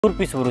100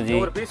 piece வரும் G.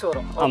 100 piece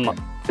வரும். ஆமா.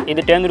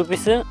 இது 10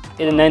 rupees,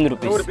 இது 9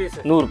 rupees.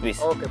 100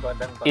 piece. ஓகே பா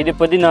டன் பா. இது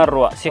 16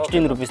 ரூபாய்,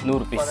 16 rupees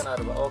 100 piece. 16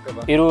 ரூபாய். ஓகே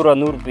பா. 20 ரூபாய்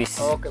 100 piece.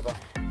 ஓகே பா.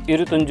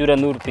 25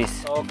 ரூபாய் 100 piece.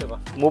 ஓகே பா.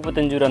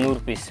 35 ரூபாய்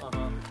 100 piece.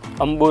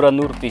 50 ரூபாய்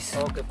 100 piece.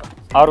 ஓகே பா.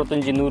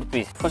 65 100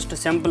 piece. ஃபர்ஸ்ட்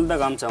சாம்பிள்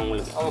தான் காமிச்சேன்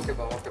உங்களுக்கு. ஓகே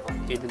பா. ஓகே பா.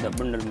 இது தான்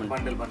bundle.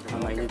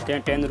 ஆமா இது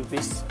 10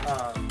 rupees.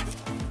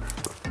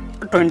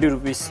 20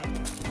 rupees.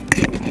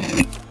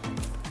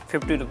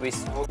 50 rupees.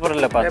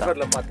 பேப்பர்ல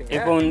பாத்தீங்க.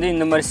 இப்போ வந்து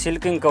இந்த மாதிரி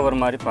சில்கிங் கவர்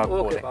மாதிரி பார்க்க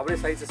போறேன். அப்படியே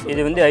சைஸஸ்.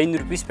 இது வந்து 500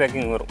 rupees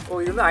பேக்கிங் வரும். ஓ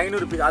இது வந்து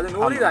 500 rupees. அது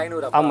 100 இது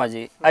 500. ஆமா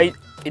ஜி.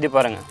 இது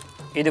பாருங்க.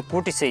 இது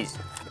கூட்டி சைஸ்.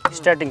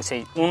 Starting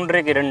size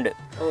 3க்கு 2.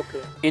 ஓகே.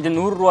 இது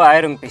 100 ரூபாய்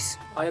 1000 பீஸ்.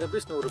 1000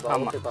 பீஸ் 100 ரூபாய்.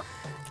 ஓகேப்பா.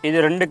 இது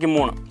 2க்கு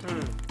 3.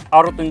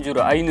 65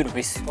 ரூபாய் 500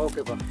 பீஸ்.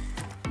 ஓகேப்பா.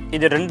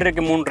 இது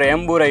 2க்கு 3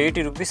 80 ரூபாய்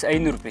 80 rupees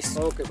 500 பீஸ்.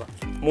 ஓகேப்பா.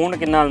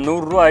 3க்கு 4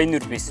 100 ரூபாய்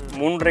 500 பீஸ்.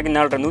 3க்கு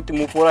 4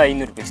 130 ரூபாய்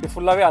 500 பீஸ். இது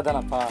ஃபுல்லாவே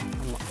அதானப்பா.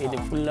 ஆமா இது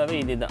ஃபுல்லாவே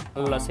இதுதான்.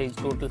 இவ்வளோ சைஸ்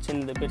டோட்டல்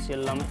சின்ன பெருசு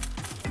எல்லாமே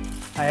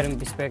 1000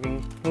 பீஸ் பேக்கிங்.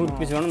 100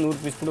 பீஸ் வேணும் 100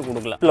 பீஸ் கூட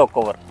கொடுக்கலாம். லோ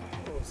கவர்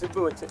சிப்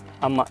வச்சு.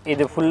 ஆமா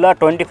இது ஃபுல்லா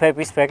 25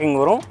 பீஸ் பேக்கிங்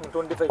வரும்.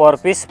 ஒரு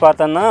பீஸ்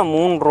பார்த்தோன்னா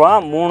 3 ரூபா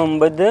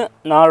 350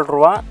 4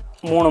 ரூபா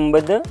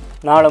 350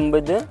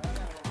 450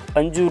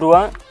 5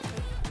 ரூபா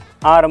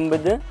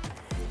 650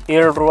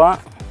 7 ரூபா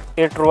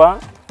 8 ரூபா.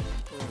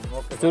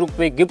 சுருக்கு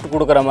போய் கிஃப்ட்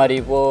கொடுக்குற மாதிரி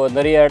இப்போது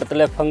நிறைய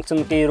இடத்துல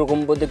ஃபங்க்ஷனுக்கு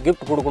இருக்கும்போது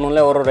கிஃப்ட் கொடுக்கணும்ல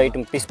ஒரு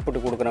ஐட்டம் பீஸ் போட்டு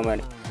கொடுக்குற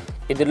மாதிரி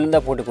இதில்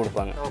தான் போட்டு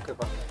கொடுப்பாங்க.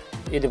 ஓகேப்பா.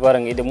 இது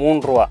பாருங்கள் இது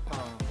 3 ரூபா,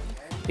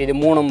 இது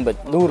 350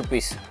 100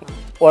 பீஸ்.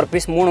 ஒரு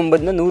பீஸ்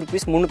 350 100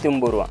 பீஸ்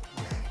 350 ரூபா.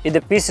 இது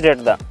பீஸ்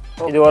ரேட் தான்.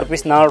 இது ஒரு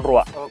பீஸ் 4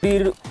 ரூபா.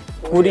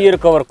 கொரியர்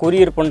கவர்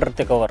கொரியர்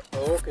பண்ணுறது கவர்.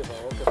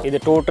 இது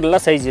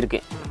டோட்டலாக சைஸ்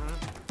இருக்குது.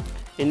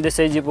 இந்த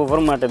சைஸ் இப்போ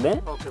வர மாட்டேது.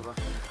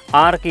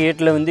 6க்கு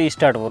 8ல் வந்து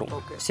ஸ்டார்ட் வரும்.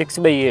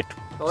 6/8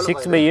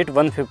 6/8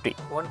 150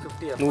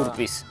 100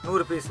 பீஸ்.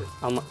 100 பீஸ்.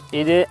 ஆமாம்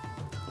இது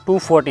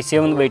 240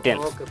 7/10.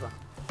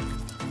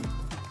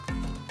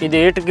 இது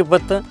 8க்கு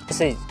 10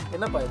 சைஸ்.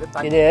 என்னப்பா இது?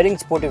 இது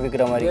இயரிங்ஸ் போட்டு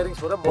விற்கிற மாதிரி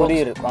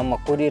கொரியர்.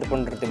 ஆமாம் கொரியர்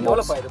பண்ணுறதுக்கு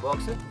எவ்வளோப்பா இது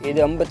பாக்ஸ்? இது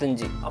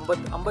 55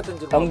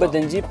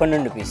 55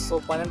 12 பீஸ். ஸோ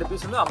 12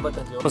 பீஸ் வந்து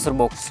 55. ப்ரெஷர்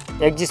பாக்ஸ்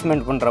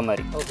அட்ஜஸ்ட்மெண்ட் பண்ணுற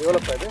மாதிரி. ஓகே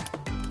எவ்வளோப்பா இது?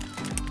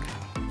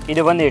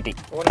 இது 180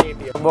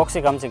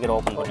 பாக்ஸை காமிச்சிக்கிற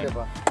ஓப்பன் பண்ணி.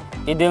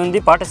 இது வந்து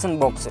partition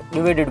box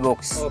divided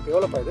box. Okay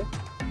எவ்வளோப்பா இது?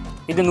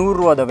 இது 100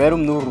 ரூபா தான்,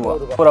 வெறும் 100 ரூபா.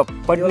 பூரா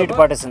 18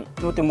 பார்ட்டிஷன்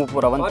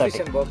 130 ரூபா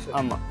 130.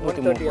 ஆமாம்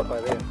 130.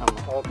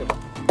 ஆமாம் ஓகேப்பா.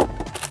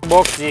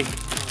 பாக்ஸ் ஜி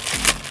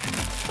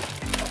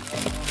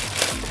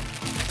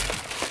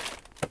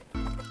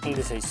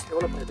இந்த சைஸ்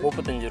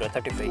 35 ரூபா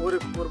 35. ஒரு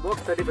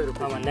பாக்ஸ் 35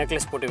 ரூபாய். ஆமாம்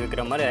நெக்லஸ் போட்டு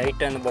விற்கிற மாதிரி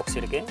ஹைட்டான பாக்ஸ்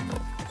இருக்குது.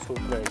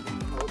 சூப்பராக இருக்குது.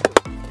 Okay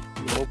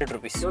 100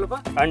 rupees.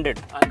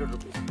 100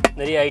 rupees.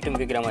 நிறைய ஐட்டம்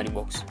விற்கிற மாதிரி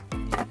பாக்ஸ்.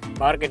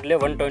 மார்க்கெட்டில்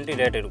 120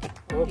 ரேட் இருக்கும்.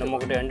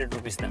 நம்மக்கிட்ட 100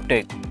 rupees தான்.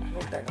 டேக்.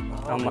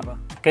 ஆமாம்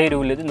கயிறு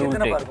உள்ளது 100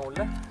 டேக்.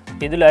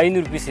 இதில்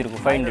 500 பீஸ்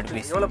இருக்கும். 500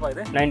 பீஸ்.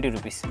 90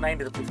 rupees.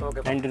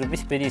 90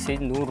 rupees பெரிய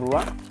சைஸ் 100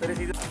 ரூபா.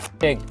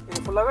 டேக்.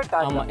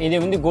 ஆமாம் இது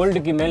வந்து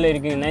கோல்டுக்கு மேலே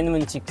இருக்குது.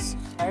 916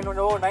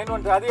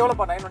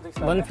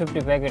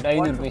 150 பேக்கெட்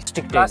 500 பீஸ்.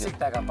 Stick take.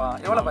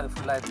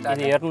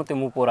 இது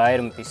 230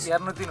 1000 பீஸ்.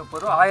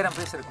 230 1000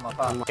 பீஸ்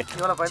இருக்குமாப்பா?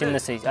 சின்ன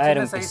சைஸ்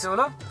 1000 பீஸ்.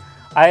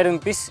 1000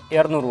 பீஸ்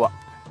 200 ரூபா.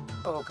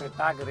 Okay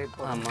talk rate.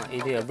 ஆமாம்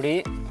இது அப்படியே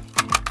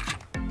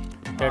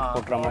ரேட்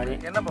போட்டுற மாதிரி.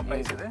 என்னப்பா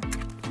ப்ரைஸ் இது?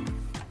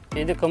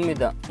 இது கம்மி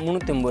தான்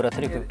 350 ரூபா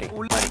 350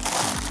 மாதிரி.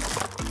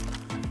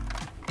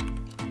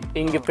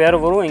 இங்கே பேர்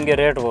வரும் இங்கே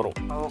ரேட் வரும்.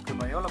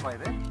 ஓகேப்பா எவ்வளோப்பா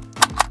இது?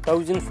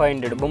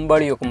 1500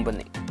 பம்பாடியோ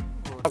கம்பெனி.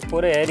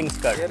 போகிற earrings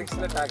card.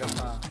 இயரிங்ஸில்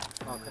டாகப்பா.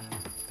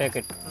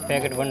 Okay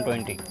packet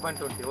 120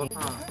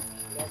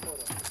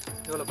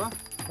 எவ்வளோப்பா?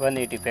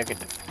 180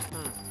 packet.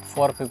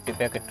 450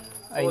 packet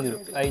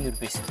 500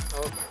 piece.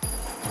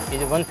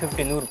 இது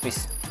 150 100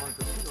 பீஸ்.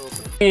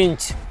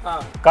 இன்ச்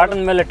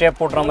காட்டன் மேலே டேப்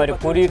போடுற மாதிரி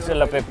கொரியர்ஸ்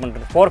எல்லாம் பேக்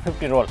பண்ணுறது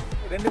 450 ரோல்.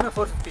 ரெண்டுமே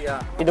 450.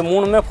 இது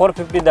மூணுமே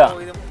 450 தான்.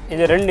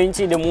 இது 2 இன்ச்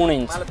இது 3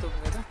 இன்ச்.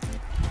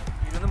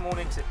 இது வந்து 3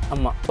 இன்ச்.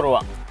 ஆமாம் ரூபா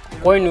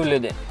கோயின்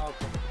உள்ளது.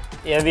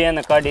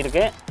 ஹெவியான கார்டு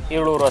இருக்குது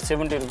 20 ரூபா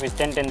 70 rupees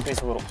 10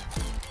 பீஸ் வரும்.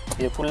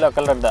 இது ஃபுல்லாக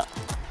கலர் தான்.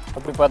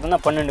 அப்படி பார்த்தோன்னா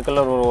 12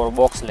 கலர் வரும் ஒரு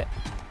பாக்ஸில்.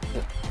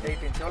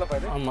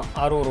 ஆமாம்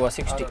 60 ரூபா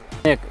 60.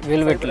 Neck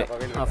வெல்வெட்டில்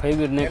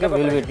fibre neck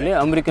வெல்வெட்டில்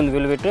American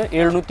velvet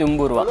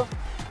 780 ரூபா.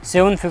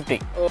 750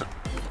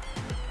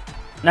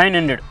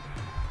 900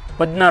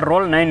 16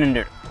 ரோல்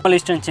 900. கமல்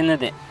ஈஸ்டன்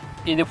சின்னது.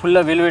 இது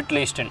ஃபுல்லாக வெல்வெட்டில்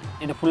ஈஸ்டன்.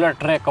 இது ஃபுல்லாக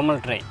ட்ரை கமல்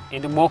ட்ரை.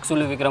 இது பாக்ஸ்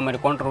உள்ள விற்கிற மாதிரி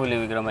கவுண்டர் உள்ள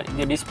விற்கிற மாதிரி.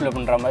 இது டிஸ்பிளே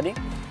பண்ணுற மாதிரி.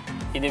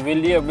 இது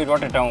வெளியே அப்படி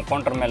ரோட்டேட் ஆகும்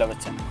கவுண்டர் மேலே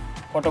வச்சேன்.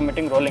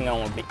 ஆட்டோமேட்டிக் ரோலிங்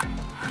ஆகும் அப்படி.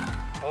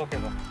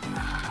 ஓகேப்பா.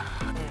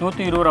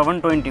 120 ரூபா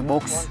 120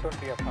 பாக்ஸ்.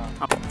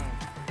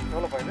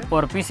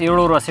 ஒரு பீஸ்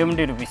 70 ரூபா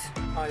 70 rupees.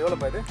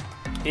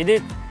 இது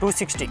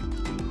 260.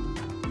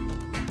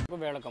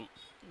 வணக்கம்.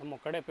 நம்ம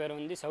கடை பேர்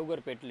வந்து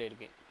சவுகர்பேட்டில்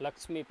இருக்குது.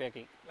 லக்ஷ்மி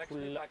பேக்கிங்.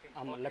 ஃபுல்லாக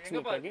ஆமாம் லக்ஷ்மி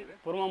பேக்கிங்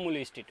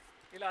புறமாமூலி ஸ்ட்ரீட்.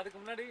 இல்ல அதுக்கு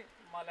முன்னாடி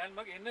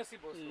landmark NSC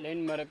bus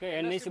landmark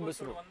NIC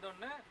bus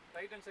வந்தோடனே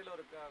ரைட் ஹேண்ட் சைடுல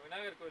ஒரு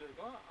விநாயகர் கோயில்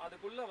இருக்கும்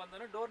அதுக்குள்ள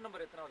வந்தோடனே டோர்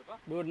நம்பர் எத்தனை வருப்பா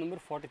டோர்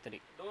நம்பர் 43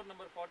 டோர்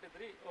நம்பர்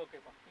 43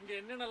 ஓகேப்பா இங்க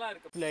என்னென்னலாம்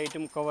இருக்கு ஃபுல்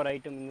ஐட்டம் கவர்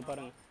ஐட்டம் இங்கே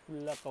பாருங்கள்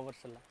ஃபுல்லாக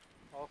கவர்ஸ் எல்லாம்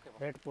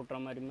ஓகேப்பா ரேட் போட்டுற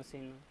மாதிரி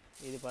மிஷின்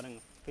இது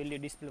பாருங்கள் பெரிய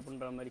டிஸ்பிளே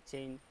பண்ணுற மாதிரி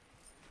செயின்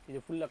இது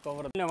ஃபுல்லாக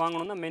கவர்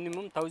வாங்கணும்னா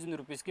மினிமம் 1000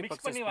 ரூபீஸ்க்கு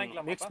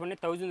மிக்ஸ் பண்ணி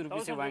 1000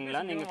 ரூபீஸ்க்கு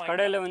வாங்கலாம் நீங்கள்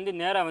கடையில் வந்து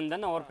நேராக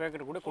வந்தால் ஒரு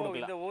பேக்கெட் கூட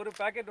கொடுக்கலாம் இந்த ஒரு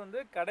பேக்கெட்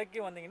வந்து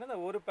கடைக்கு வந்தீங்கன்னா அந்த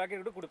ஒரு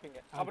பேக்கெட் கூட கொடுப்பீங்க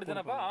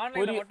அப்படிதானப்பா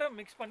ஆன்லைன்ல மட்டும்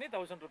மிக்ஸ் பண்ணி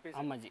 1000 ரூபீஸ்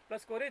ஆமாஜி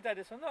ப்ளஸ் கொரியர்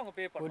சார்ஜஸ் வந்து அவங்க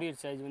பே பண்ணுவாங்க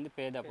கொரியர் சார்ஜ் வந்து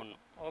பே தான்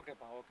பண்ணணும்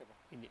ஓகேப்பா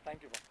இது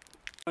தேங்க்யூப்பா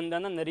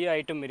வந்தானா நிறைய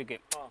ஐட்டம் இருக்கு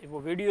இப்போ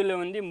வீடியோவில்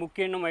வந்து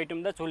முக்கியமான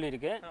ஐட்டம் தான்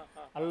சொல்லியிருக்கேன்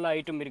எல்லா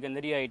ஐட்டம் இருக்கு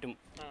நிறைய ஐட்டம்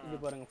இது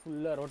பாருங்க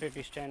ஃபுல்லாக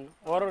ரோட்டேட்டிவ் ஸ்டாண்ட்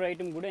ஒரு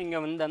ஐட்டம் கூட இங்கே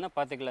வந்தானா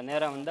பார்த்துக்கலாம்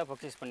நேராக வந்தால்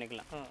பர்ச்சேஸ்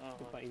பண்ணிக்கலாம்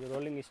இப்போ இது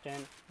ரோலிங்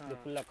ஸ்டாண்ட் இது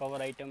ஃபுல்லாக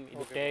கவர் ஐட்டம்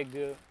இது டேக்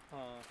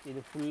இது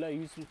ஃபுல்லாக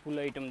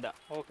யூஸ்ஃபுல் ஐட்டம் தான்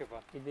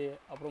ஓகேப்பா இது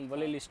அப்புறம்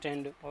வலையில்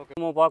ஸ்டாண்டு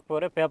நம்ம பார்க்க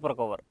போகிற பேப்பர்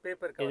கவர்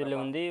இதில்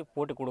வந்து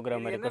போட்டு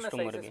கொடுக்குற மாதிரி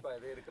கஸ்டமருக்கு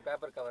இருக்கு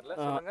பேப்பர் கவரில்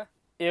சொல்லுங்க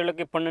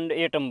 7க்கு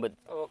 12 850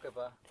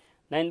 ஓகேப்பா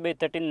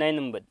 9/13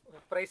 950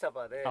 பிரைஸ்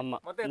அப்பா அது ஆமா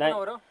மொத்தம் எத்தனை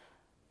வரும்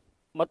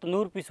மொத்தம்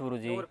 100 பீஸ்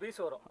வரும் ஜி 100 பீஸ்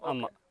வரும்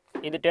ஆமா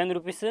இது 10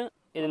 rupees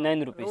இது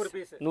 9 rupees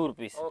 100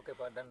 பீஸ்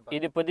ஓகேப்பா டன்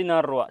இது 16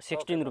 ரூபா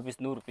 16 rupees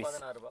 100 பீஸ்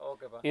 16 ரூபாய்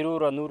ஓகேப்பா 20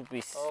 ரூபா 100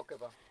 பீஸ்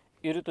ஓகேப்பா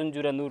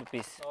 25 ரூபா 100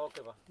 பீஸ்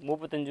ஓகேப்பா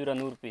 35 ரூபா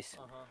 100 பீஸ்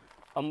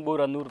 50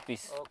 ரூபா 100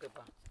 பீஸ்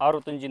ஓகேப்பா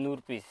 65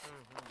 100 பீஸ்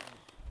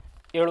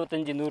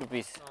 75 100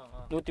 பீஸ்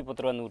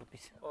 110 ரூபா 100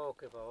 பீஸ்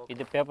ஓகேப்பா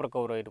இது பேப்பர்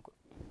கவர் இருக்கும்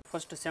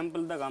ஃபர்ஸ்ட்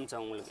சாம்பிள் தான் காமிச்சா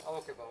உங்களுக்கு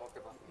ஓகேப்பா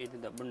இது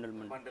தான் பண்டல்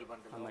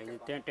ஆமா இது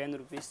 10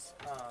 rupees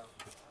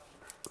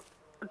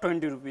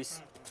 20 rupees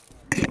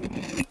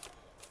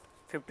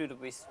 50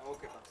 rupees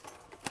ஓகேப்பா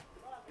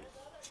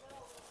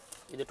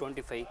இது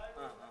 25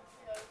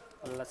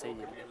 நல்ல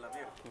சைஸ்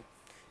இருக்கு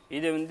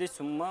இது வந்து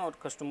சும்மா ஒரு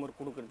கஸ்டமர்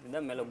கொடுக்குறது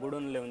தான் மேலே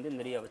குடோனில் வந்து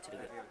நிறைய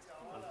வச்சிருக்கு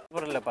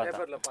பேப்பரில்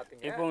பார்த்தா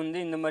இப்போ வந்து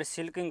இந்த மாதிரி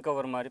சில்கிங்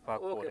கவர் மாதிரி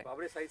பார்க்க போகிறேன்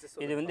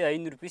இது வந்து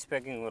 500 rupees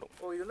பேக்கிங் வரும்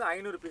இது வந்து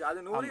 500 rupees அது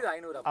 100 இது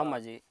 500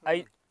 ஆமாம் ஜி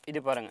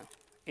இது பாருங்க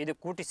இது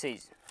கூட்டி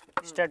சைஸ்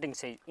ஸ்டார்டிங்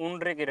சைஸ்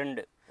 1.5க்கு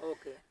 2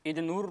 ஓகே இது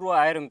 100 ரூபா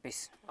 1000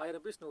 பீஸ்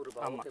 1000 பீஸ் 100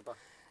 ரூபாய் ஓகேப்பா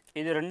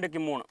இது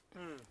 2க்கு 3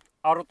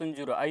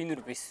 65 ரூபா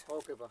 500 பீஸ்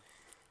ஓகேப்பா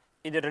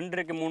இது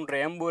 2க்கு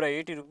 3 80 ரூபா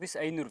 80 rupees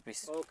 500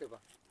 பீஸ் ஓகேப்பா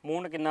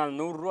 3க்கு 4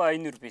 100 ரூபா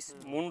 500 பீஸ்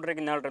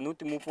 3க்கு 4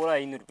 130 ரூபா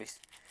 500 பீஸ்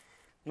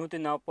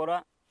 140 ரூபா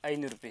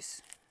 500 பீஸ்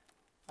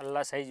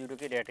எல்லா சைஸ்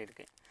இருக்கு ரேட்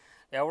இருக்கு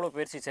எவ்வளோ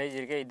பெருசு சைஸ்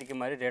இருக்கு இதுக்கு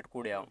மாதிரி ரேட்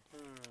கூட ஆகும்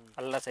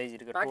எல்லா சைஸ்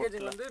இருக்கு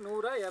பேக்கேஜிங் வந்து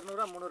 100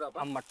 200 300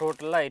 அப்பா ஆமா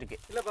டோட்டலா இருக்கு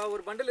இல்லப்பா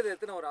ஒரு பண்டில் இது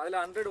எத்தனை வரும் அதுல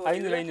 100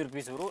 500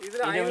 பீஸ் வரும் இது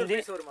வந்து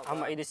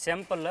ஆமா இது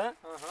சாம்பிள்ல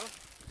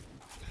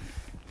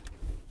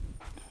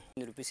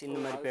 500 rupees இந்த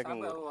மாதிரி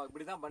பேக்கிங் வரும்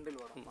இப்படி தான் பண்டில்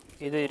வரும்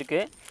இது இருக்கு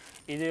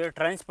இது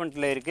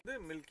டிரான்ஸ்பரண்ட்ல இருக்கு இது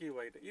மில்கி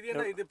ஒயிட் இது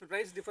என்ன இது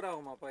பிரைஸ் டிஃபர்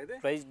ஆகுமாப்பா இது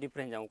பிரைஸ்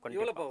டிஃபரன்ஸ் ஆகும்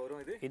கண்டிப்பா எவ்வளவுப்பா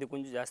வரும் இது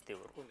கொஞ்சம் ஜாஸ்தி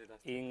வரும்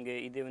இங்க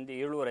இது வந்து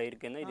 70 ரூபாய்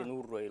இருக்குன்னா இது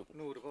 100 ரூபாய் இருக்கும்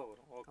 100 ரூபாய்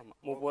வரும் ஓகே ஆமா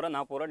 30 ரூபாய்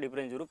 40 ரூபாய்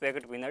டிஃபரன்ஸ் வரும்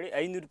பேக்கெட் பின்னாடி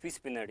 500 பீஸ்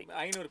பின்னாடி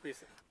 500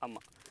 பீஸ்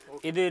ஆமா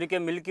இது இருக்கு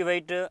மில்கி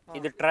ஒயிட்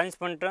இது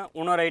டிரான்ஸ்பரண்ட்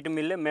இன்னொரு ஐட்டம்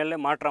இல்ல மேலே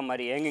மாட்ற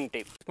மாதிரி ஹேங்கிங்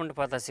டைப் பண்ணி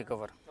பார்த்தாசி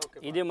கவர்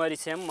இதே மாதிரி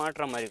சேம்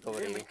மாட்ற மாதிரி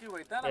கவர் மில்கி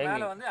ஒயிட் தான்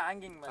மேலே வந்து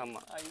ஹேங்கிங் மாதிரி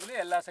ஆமா இதுல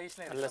எல்லா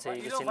சைஸ்லயும் எல்லா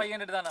சைஸ் இது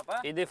 500 தானப்பா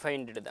இது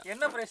 500 தான்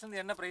என்ன பிரைஸ்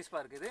வந்து என்ன பிரைஸ் பா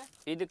இருக்குது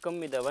இது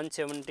கம்மி தான்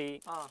 170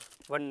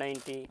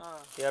 190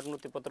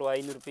 210 ரூபாய்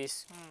 500 rupees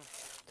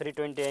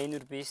 320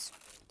 500 rupees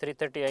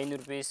 330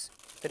 500 rupees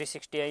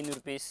 360 500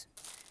 rupees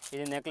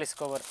இது நெக்லஸ்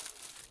கவர்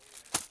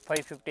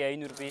 550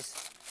 500 rupees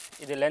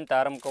இது லென்த்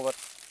ஆரம் கவர்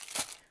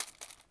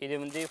இது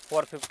வந்து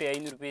 450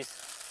 500 rupees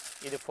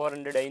இது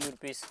 400 500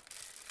 rupees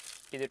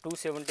இது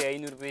 270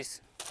 500 rupees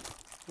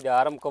இது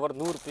ஆரம் கவர்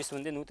 100 rupees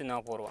வந்து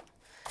 140 ரூபாய்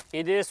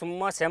இது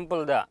சும்மா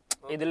சாம்பிள் தான்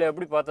இதில்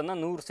எப்படி பார்த்தோன்னா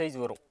 100 சைஸ்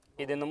வரும்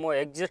இது நம்ம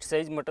எக்ஸாக்ட்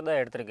சைஸ் மட்டும் தான்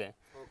எடுத்திருக்கேன்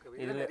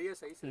இதில்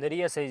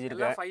நிறைய சைஸ்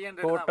இருக்கு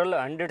டோட்டல்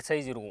 100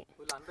 சைஸ் இருக்கும்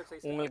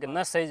உங்களுக்கு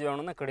என்ன சைஸ்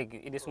வேணும்னா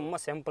கிடைக்கும் இது சும்மா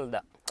சாம்பிள்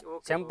தான்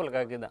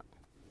சாம்பிளுக்காக தான்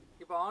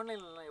இப்போ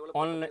ஆன்லைன்ல எவ்வளவு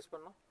பர்ச்சேஸ்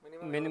பண்ணனும்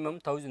மினிமம்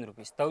 1000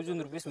 rupees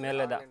 1000 rupees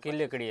மேலே தான்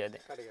கீழே கிடையாது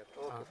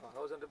ஓகேப்பா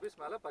 1000 rupees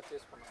மேல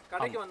பர்ச்சேஸ் பண்ணனும்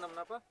கடைக்கு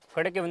வந்தோம்னாப்பா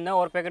கடைக்கு வந்தா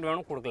ஒரு பேக்கெட்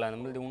வேணும் கொடுக்கலாம்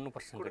நம்மளுது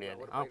 1% கிடையாது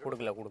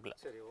கொடுக்கலாம்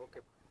சரி okay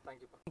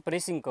thank you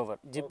pricing cover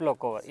ziploc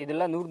cover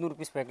இதெல்லாம் 100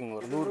 rupees பேக்கிங்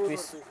வரும் 100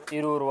 rupees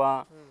 20 ரூபா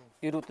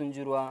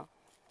 25 ரூபா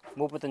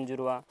 35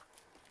 ரூபா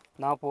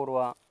 40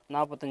 ரூபா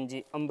 45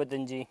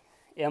 55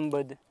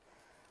 80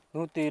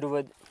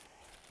 120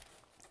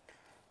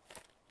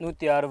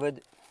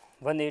 160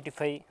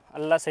 185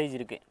 எல்லா சைஸ்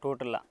இருக்கு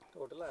டோட்டலா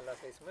எல்லா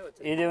சைஸ்மே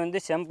வச்சு இது வந்து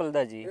சாம்பிள்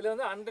தான் ஜி இதுல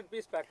வந்து 100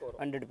 பீஸ் பேக் வரும்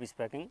 100 பீஸ்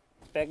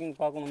பேக்கிங்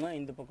பார்க்கணும்னா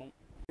இந்த பக்கம்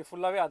இது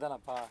ஃபுல்லாவே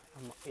அதானப்பா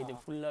ஆமா இது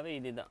ஃபுல்லாவே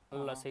இதுதான்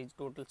எல்லா சைஸ்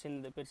டோட்டல்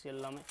சின்ன பெருசு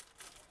எல்லாமே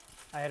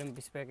 1000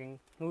 பீஸ் பேக்கிங்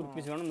 100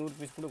 பீஸ் வேணும்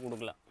 100 பீஸ் கூட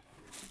கொடுக்கலாம்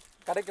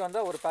கடைக்கு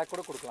வந்தா ஒரு பேக்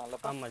கூட கொடுக்கலாம்ல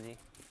ஆமா ஜி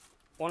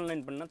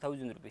ஆன்லைன் பண்ணா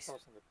 1000 rupees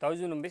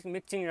 1000 rupees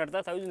மிக்சிங்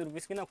எடுத்தா 1000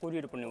 rupeesக்கு நான்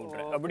கொரியர் பண்ணி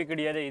விட்றேன் அப்படி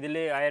கிடையாது இதுல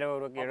 1000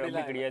 ரூபாய்க்கு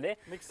அப்படி கிடையாது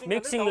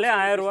மிக்சிங்ல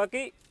 1000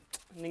 ரூபாய்க்கு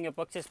நீங்க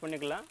பர்ச்சேஸ்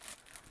பண்ணிக்கலாம்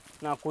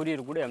நான்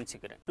கொரியர் கூட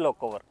அனுப்பிச்சிக்கிறேன் ஜிப்லாக்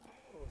கவர்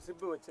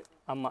ஜிப் வச்சு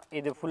ஆமாம்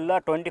இது ஃபுல்லாக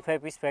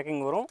 25 பீஸ்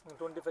பேக்கிங் வரும்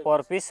 25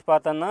 ஒரு பீஸ்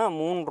பார்த்தோன்னா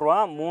 3 ரூபா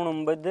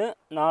 3.50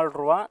 4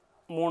 ரூபா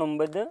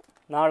 3.50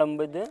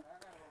 4.50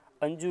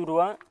 5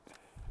 ரூபா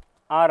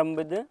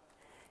 6.50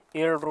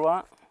 7 ரூபா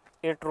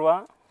 8 ரூபா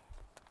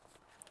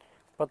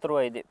 10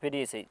 ரூபா இது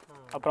பெரிய சைஸ்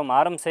அப்புறம்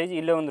ஆரம் சைஸ்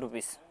 11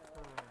 ருபீஸ்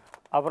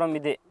அப்புறம்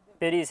இது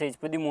பெரிய சைஸ்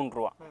 13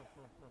 ரூபா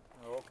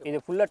இது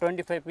ஃபுல்லாக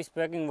 25 பீஸ்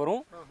பேக்கிங்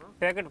வரும்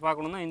பேக்கெட்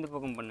பார்க்கணுன்னா இந்த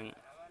பக்கம் பண்ணுங்கள்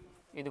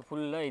இது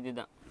ஃபுல்லாக இது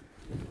தான்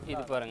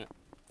இது பாருங்கள்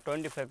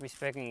 25 பீஸ்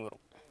பேக்கிங்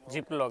வரும்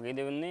ஜிப் லாக்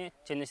இது வந்து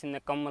சின்ன சின்ன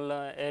கம்மல்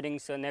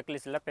இயரிங்ஸ்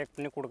நெக்லஸ் எல்லாம் பேக்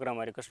பண்ணி கொடுக்குற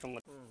மாதிரி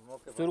கஸ்டமர்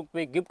சுருக்கு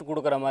போய் கிஃப்ட்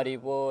கொடுக்குற மாதிரி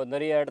இப்போது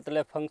நிறைய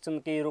இடத்துல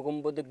ஃபங்க்ஷனுக்கு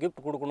இருக்கும்போது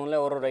கிஃப்ட் கொடுக்கணும்ல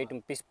ஒரு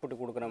ஐட்டம் பீஸ் போட்டு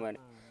கொடுக்குற மாதிரி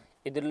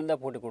இதில்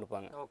தான் போட்டு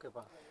கொடுப்பாங்க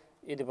ஓகேப்பா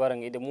இது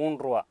பாருங்கள் இது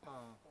 3 ரூபா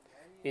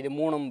இது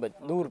 3.50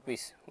 100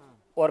 பீஸ்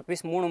ஒரு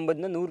பீஸ்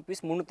 3.50 100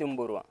 பீஸ்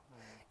 350 ரூபா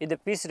இது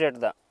பீஸ் ரேட்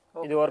தான்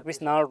இது ஒரு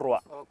பீஸ் 4 ரூபா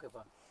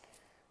ஓகேப்பா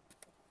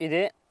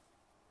இது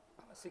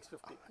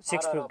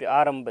 650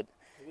 6.50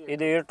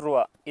 இது 8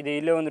 ரூபா இது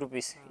 11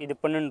 ருபீஸ் இது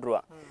 12 ரூபா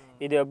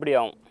இது எப்படி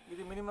ஆகும்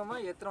இது மினிமமா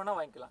எத்தனைனா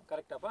வாங்கிக்கலாம்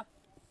கரெக்டாப்பா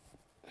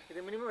இது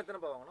மினிமம் எத்தனை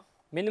வாங்கணும்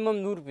மினிமம்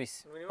 100 பீஸ்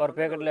ஒரு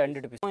பேக்கெட்டில்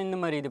 100 பீஸ் இந்த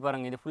மாதிரி இது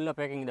பாருங்கள் இது ஃபுல்லாக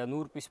பேக்கிங் தான்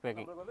 100 பீஸ்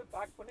பேக்கிங் வந்து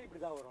பேக் பண்ணி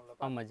இப்படி தான் வரும்ல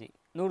ஆமாம் ஜி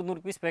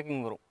 100 பீஸ்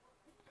பேக்கிங் வரும்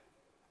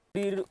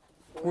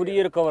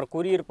கொரியர் கவர்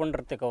கொரியர்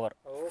பண்ணுறது கவர்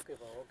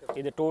ஓகேப்பா ஓகே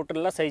இது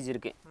டோட்டலாக சைஸ்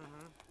இருக்குது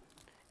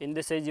இந்த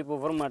சைஸ் இப்போ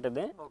வர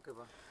மாட்டேது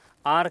ஓகேப்பா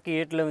 6க்கு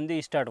 8ல் வந்து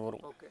ஸ்டார்ட்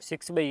வரும்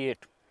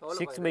 6/8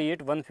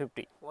 6/8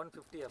 150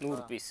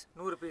 100 பீஸ்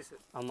 100 பீஸ்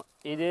ஆமாம்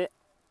இது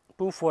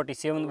 240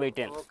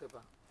 7/10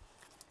 ஓகேப்பா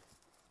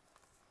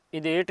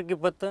இது 8க்கு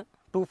 10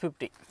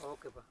 250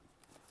 ஓகேப்பா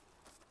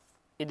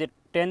இது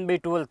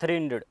 10/12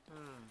 300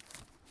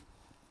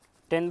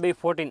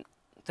 10/14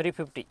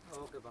 350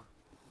 ஓகேப்பா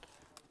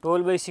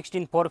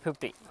 12/16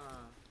 450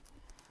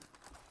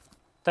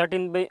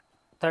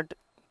 13/30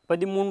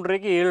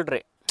 13க்கு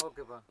 7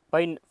 ஓகேப்பா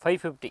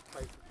 550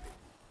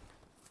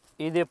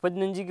 இது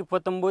 15க்கு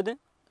 19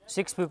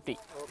 650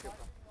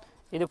 ஓகேப்பா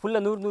இது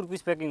ஃபுல்லாக 100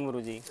 பீஸ் பேக்கிங்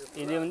வரும் ஜி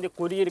இது வந்து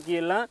கொரியருக்கு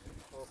எல்லாம்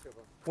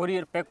ஓகேப்பா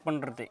கொரியர் பேக்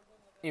பண்ணுறது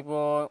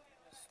இப்போது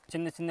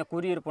சின்ன சின்ன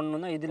கொரியர்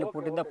பண்ணணுன்னா இதில்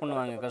போட்டு தான்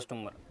பண்ணுவாங்க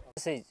கஸ்டமர்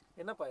சைஸ்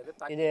என்னப்பா இது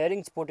இது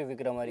இயரிங்ஸ் போட்டு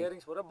விற்கிற மாதிரி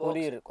இயரிங்ஸ் போற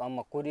கொரியர்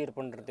ஆமாம் கொரியர்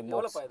பண்ணுறது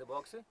எவ்வளோப்பா இது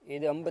பாக்ஸ்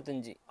இது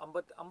 55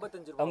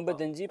 55 ரூபாய்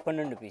 55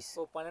 12 பீஸ்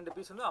ஓ 12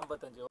 பீஸ் வந்து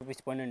 55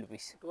 பீஸ் 12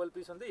 பீஸ் 12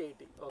 பீஸ் வந்து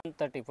 80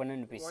 130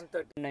 12 பீஸ்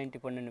 130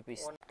 90 12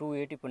 பீஸ்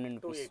 280 12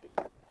 பீஸ்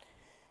 280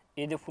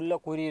 இது ஃபுல்லாக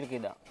கொரியருக்கு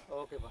தான்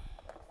ஓகேப்பா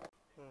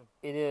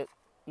இது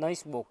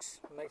nice box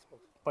nice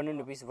box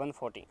 12 piece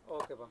 140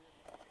 ஓகேப்பா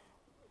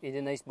இது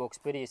நைஸ்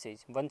பாக்ஸ் பெரிய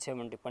சைஸ்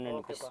 170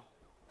 12 பீஸ்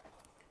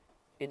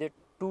இது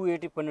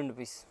 280 12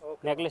 பீஸ்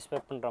நெக்லஸ்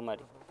பேக் பண்ணுற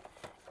மாதிரி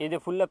இது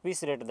ஃபுல்லாக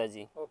பீஸ் ரேட் தான்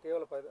ஜி ஓகே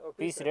எவ்வளோப்பா இது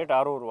பீஸ் ரேட்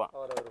 60 ரூபா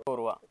 60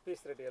 ரூபா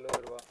பீஸ் ரேட்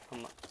 70 ரூபா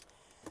ஆமாம்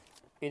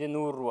இது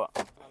 100 ரூபா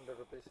 100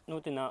 rupees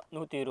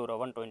 120 ரூபா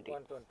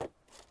 120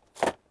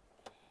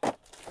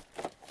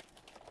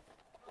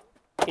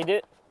 இது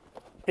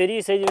பெரிய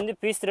சைஸ் வந்து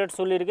பீஸ் ரேட்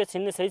சொல்லியிருக்கேன்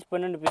சின்ன சைஸ்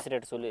 12 பீஸ்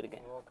ரேட்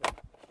சொல்லியிருக்கேன் ஓகே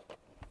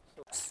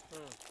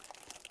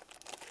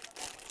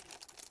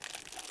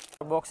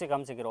பாக்ஸை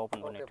காமிச்சிக்கிறேன்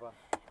ஓப்பன் பண்ணிட்டு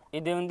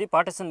இது வந்து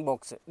partition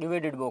box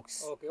divided box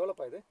okay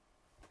எவ்வளோப்பா இது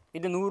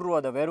இது 100 ரூபா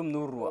தான் வெறும்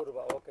 100 ரூபா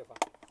ஓகேப்பா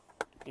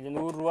இது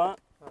 100 ரூபா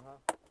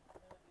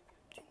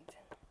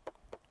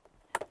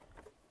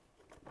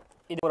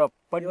இது ஒரு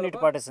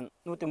 18 பார்ட்டிஷன்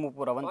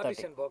 130 ரூபா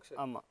 130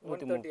 ஆமாம்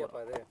 130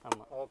 ரூபா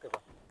ஆமாம்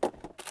ஓகேப்பா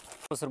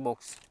க்ளோசர்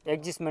பாக்ஸ்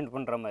அட்ஜஸ்ட்மெண்ட்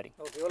பண்ணுற மாதிரி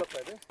ஓகே எவ்வளோப்பா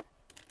இது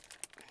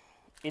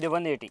இது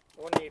 180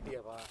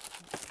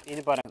 180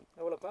 இது பாருங்க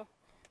எவ்வளோப்பா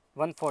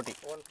 140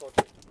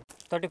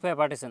 35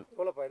 பார்ட்டிஷன்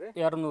எவ்வளோப்பா இது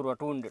 200 ரூபா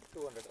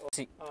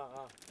 200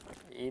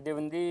 இது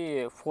வந்து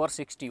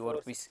 460 ஒரு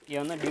பீஸ் இது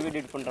வந்து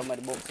டிவைடட் பண்ணுற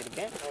மாதிரி பாக்ஸ்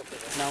இருக்கேன்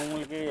நான்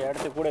உங்களுக்கு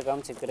இடத்து கூட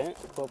காமிச்சிக்கிறேன்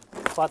இப்போ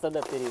பார்த்தா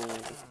தான் தெரியும்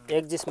உங்களுக்கு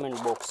அட்ஜஸ்ட்மெண்ட்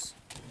பாக்ஸ்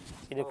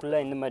இது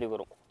ஃபுல்லாக இந்த மாதிரி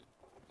வரும்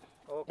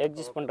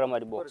அட்ஜஸ்ட் பண்ணுற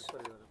மாதிரி பாக்ஸ்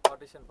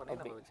பார்ட்டிஷன் பண்ணி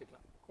நம்ம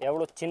வச்சுக்கலாம்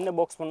எவ்வளோ சின்ன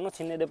பாக்ஸ் பண்ணணும்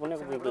சின்ன இதை பண்ணி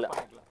வைக்கலாம்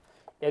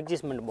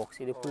அட்ஜஸ்ட்மெண்ட்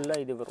பாக்ஸ் இது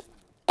ஃபுல்லாக இது வரும்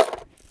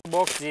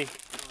பாக்ஸ் ஜி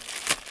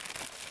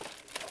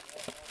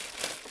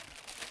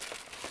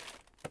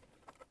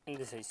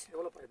இந்த சைஸ்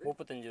எவ்வளோப்பா இது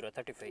 35 ரூபா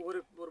 35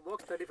 ஒரு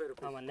பாக்ஸ் 35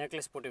 ரூபாய் ஆமாம்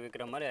நெக்லஸ் போட்டு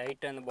விற்கிற மாதிரி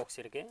ஹைட்டான பாக்ஸ்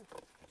இருக்குது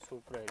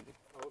சூப்பராக இருக்குது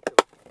ஓகே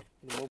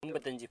இது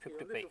 55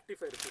 55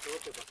 55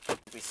 ஓகேப்பா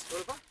ருபீஸ்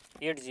எவ்வளோப்பா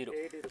 80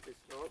 rupees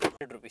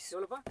 100 ருபீஸ்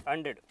எவ்வளோப்பா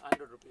 100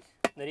 rupees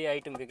நிறைய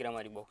ஐட்டம் விற்கிற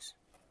மாதிரி பாக்ஸ்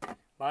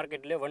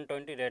மார்க்கெட்டில்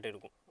 120 ரேட்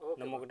இருக்கும்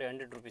நம்மக்கிட்ட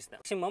 100 ருபீஸ் தான்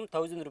மேக்ஸிமம்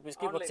 1000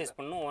 ருபீஸ்க்கு பர்ச்சேஸ்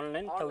பண்ணணும்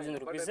ஆன்லைன் 1000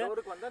 ருபீஸ்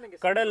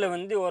கடையில்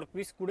வந்து ஒரு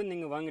பீஸ் கூட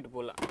நீங்கள் வாங்கிட்டு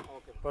போகலாம்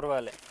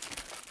பரவாயில்ல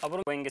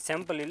அப்புறம் இங்கே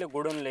சாம்பிள் இல்லை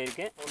குடோனில்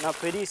இருக்குது நான்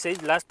பெரிய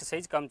சைஸ் லாஸ்ட்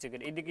சைஸ்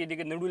காமிச்சிக்கிறேன்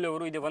இதுக்கு நடுவில்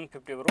வரும் இது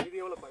 150 வரும்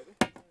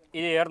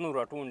இது 200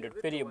 ரூபா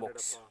 200 பெரிய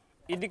பாக்ஸ்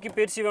இதுக்கு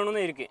பெருசு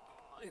வேணும்னு இருக்குது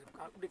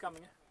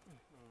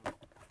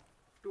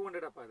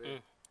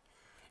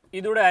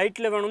இதோட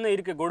ஹைட்டில் வேணும்னு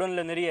இருக்குது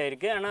குடோனில் நிறைய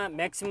இருக்குது ஆனால்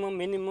மேக்ஸிமம்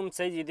மினிமம்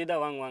சைஸ் இது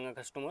தான் வாங்குவாங்க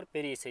கஸ்டமர்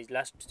பெரிய size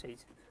last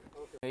size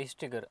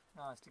sticker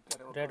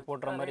rate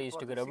போடுற மாதிரி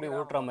ஸ்டிக்கர் அப்படியே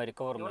ஓட்டுற மாதிரி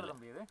கவர் மேலே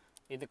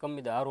இது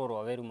கம்மி தான் 60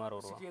 ரூபா வெறும்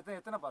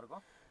 60 ரூபா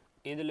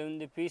இதில்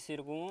வந்து பீஸ்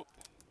இருக்கும்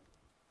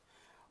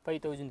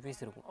 5000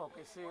 பீஸ் இருக்கும்.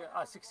 Okay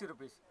 60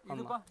 rupees.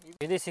 இதுப்பா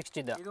இது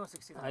 60 தான். இதுவும்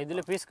 60 தான்.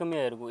 இதில் பீஸ்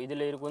கம்மியாக இருக்கும்.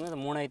 இதில் இருக்கும் வந்து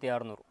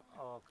 3600.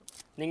 ஓகே.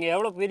 நீங்கள்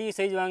எவ்வளோ பெரிய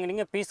சைஸ்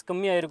வாங்குறீங்க பீஸ்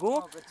கம்மியாக இருக்கும்.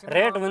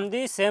 ரேட் வந்து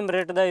சேம்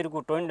ரேட்டு தான்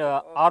இருக்கும்.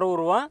 60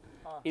 ரூபா.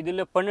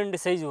 இதில்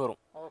 12 சைஸ் வரும்.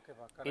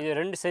 ஓகேப்பா. இது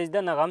 2 சைஸ்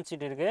தான் நான்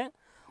காமிச்சிட்டு இருக்கேன்.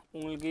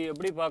 உங்களுக்கு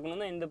எப்படி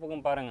பார்க்கணுன்னா இந்த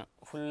பக்கம் பாருங்கள்,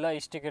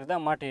 ஃபுல்லாக ஸ்டிக்கர்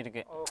தான்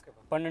மாட்டியிருக்கு.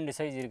 12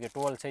 சைஸ் இருக்குது,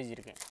 12 சைஸ்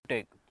இருக்குது.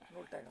 டேக்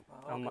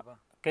ஆமாம்,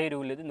 கயிறு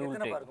உள்ளது நூல்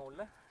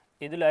டேக்.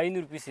 இதில்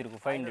 500 பீஸ்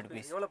இருக்கும். 500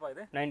 piece.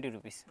 90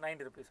 rupees.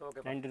 90 rupees.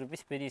 Okay. 90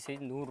 rupees. பெரிய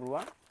சைஸ் 100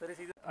 ரூபா.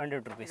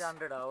 100 rupees.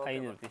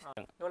 500 பீஸ்.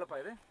 எவ்வளோப்பா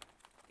இது?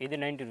 இது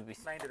 90 rupees.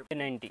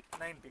 90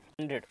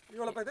 100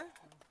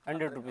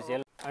 100 rupees.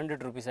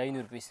 100 rupees.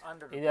 500 பீஸ்.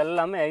 இது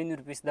எல்லாமே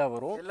 500 பீஸ் தான்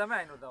வரும். எல்லாமே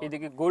 500 தான்.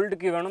 இதுக்கு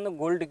கோல்டுக்கு வேணும்னா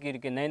கோல்டுக்கு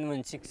இருக்குது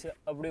 916.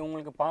 அப்படி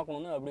உங்களுக்கு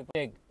பார்க்கணுன்னா அப்படி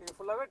டேக். இது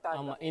ஃபுல்லாகவே டாக்.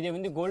 ஆமாம், இது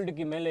வந்து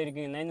கோல்டுக்கு மேலே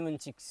இருக்குது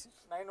 916.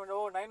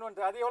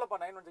 916 அது எவ்வளோப்பா?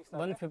 916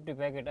 150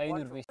 பேக்கெட்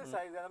 500 பீஸ்.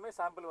 இது எல்லாமே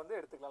சாம்பிள் வந்து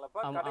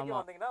எடுத்துக்கலாம்ப்பா. கடைக்கு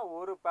வந்தீங்கன்னா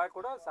ஒரு பேக்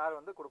கூட சார்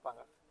வந்து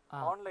கொடுப்பாங்க.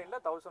 ஆன்லைன்ல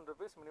 1000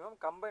 rupees மினிமம்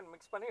கம்பைன்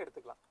மிக்ஸ் பண்ணி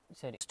எடுத்துக்கலாம்.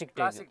 சரி. Stick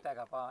plastic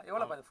டேகாப்பா?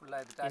 எவ்வளோப்பா இது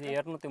ஃபுல்லாக? இது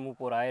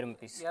 230 1000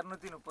 பீஸ்.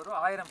 230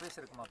 1000 பீஸ்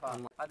இருக்குமாப்பா?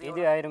 அது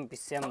இது 1000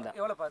 பீஸ் சேம் தான்.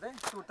 எவ்வளோப்பா அது?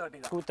 230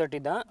 தான். 230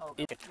 தான்.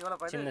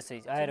 எவ்வளோப்பா இது? சின்ன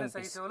சைஸ் 1000 பீஸ்.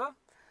 சைஸ் எவ்வளோ?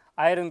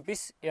 1000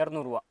 பீஸ்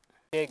 200 ரூபா.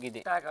 டேக்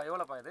இது. டேகா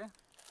எவ்வளோப்பா இது?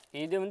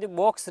 இது வந்து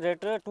பாக்ஸ்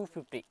ரேட்டு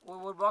 250.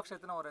 ஒரு பாக்ஸ்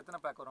எத்தனை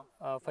பேக் வரும்?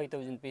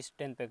 5000 பீஸ்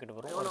 10 பேக்கெட்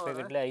வரும். ஒரு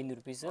பேக்கெட்டில்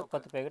 500 பீஸ்.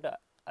 10 பேக்கெட்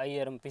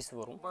 5000 பீஸ்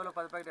வரும். 10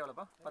 பேக்கெட்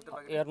எவ்வளோப்பா? 10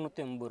 பேக்கெட்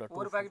 280 ரூபா.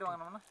 ஒரு பேக்கெட்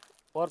வாங்கினோம்னா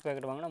ஒரு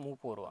பேக்கெட் வாங்கினா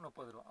 30 ரூபா.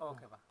 30 ரூபா.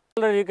 ஓகேப்பா.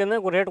 இருக்குன்னா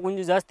ரேட்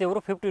கொஞ்சம் ஜாஸ்தி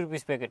வரும். 50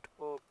 rupees பேக்கெட்.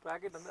 ஓ,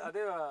 பேக்கெட் வந்து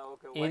அதே.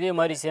 ஓகே. இதே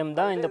மாதிரி சேம்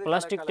தான். இந்த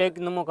பிளாஸ்டிக் டேக்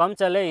நம்ம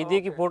காமிச்சாலே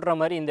இதுக்கு போடுற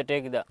மாதிரி இந்த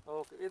டேக் தான்.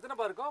 ஓகே. எத்தனை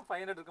பா இருக்கும்?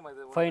 500 இருக்குமா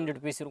இது?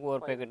 500 பீஸ் இருக்கும்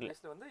ஒரு பேக்கெட்டில்.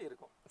 வந்து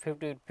இருக்கும்.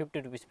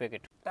 50 rupees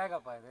பேக்கெட்.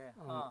 டேகாப்பா இது?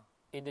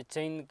 இது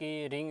செயினுக்கு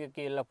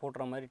ரிங்குக்கு எல்லாம்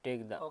போடுற மாதிரி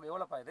டேக் தான். ஓகே.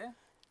 எவ்வளோப்பா இது?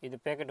 இது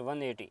பேக்கெட்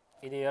 180.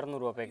 இது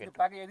 200 ரூபா பேக்கெட்.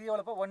 பேக்கெட் இது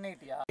எவ்வளோப்பா?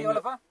 180.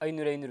 எவ்வளோப்பா?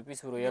 500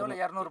 பீஸ் வரும்.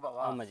 200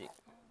 ரூபாவா? ஆமாம் ஜி.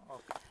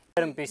 ஓகே.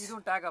 1000 பீஸ்.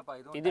 இதுவும் டேகாப்பா?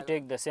 இது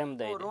டேக் தான் சேம்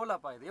தான்.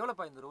 ரோலாப்பா இது?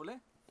 எவ்வளோப்பா இந்த ரோல்?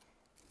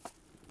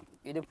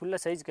 இது ஃபுல்லாக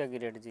சைஸ் காக்கி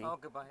ரேட் ஜி.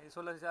 ஓகேப்பா. இது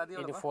சொல்ல அது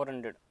இது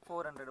 400.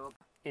 400.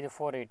 ஓகே. இது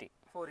 480.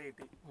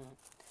 480.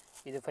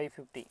 இது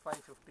 550.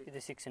 550. இது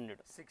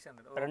 600.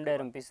 600.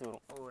 2000 பீஸ்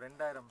வரும். ஓ,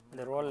 2000.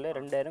 இந்த ரோலில்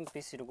 2000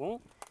 பீஸ் இருக்கும்.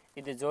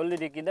 இது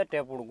ஜுவல்லரிக்கு தான்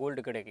தேவைப்படும்.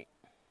 கோல்டு கடைக்கு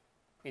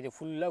இது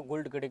ஃபுல்லாக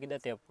கோல்டு கடைக்கு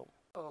தான் தேவைப்படும்.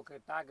 ஓகே.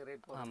 டாக்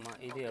ரேட் போடுறோம். ஆமாம்,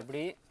 இது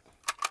அப்படியே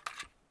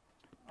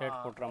ரேட்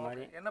போடுற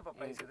மாதிரி. என்னப்பா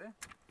ப்ரைஸ் இது?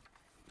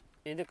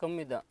 இது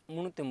கம்மி தான்.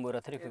 350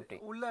 ரூபா. 350.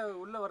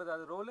 உள்ள வருது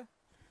அது ரோல்?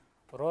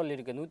 ரோல்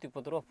இருக்குது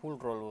 110 ரூபா. ஃபுல்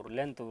ரோல் வரும்.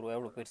 லென்த் வரும்.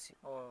 எவ்வளோ பெருசு?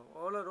 ஓ,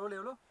 எவ்வளோ ரோல்?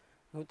 எவ்வளோ?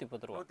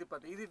 110 ரூபா.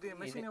 110. இது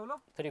மெஷின் எவ்வளோ?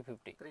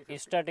 350.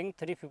 ஸ்டார்டிங்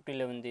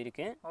 350ல வந்து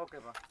இருக்கேன்.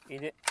 ஓகேப்பா.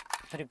 இது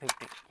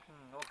 350.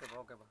 ஓகேப்பா.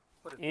 ஓகேப்பா.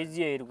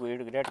 ஈஸியாக இருக்கும்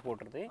எடுக்க ரேட்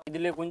போடுறது.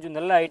 இதில் கொஞ்சம்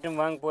நல்ல ஐட்டம்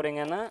வாங்க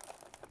போகிறீங்கன்னா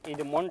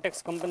இது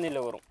மோன்டெக்ஸ் கம்பெனியில்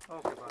வரும்.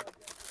 ஓகேப்பா.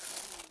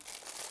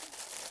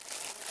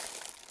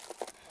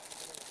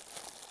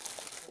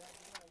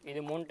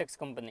 இது மோன்டெக்ஸ்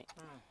கம்பெனி.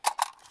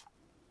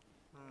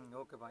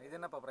 ஓகேப்பா. இது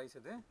என்னப்பா ப்ரைஸ்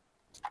இது?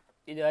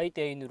 இது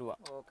 1500 ரூபா.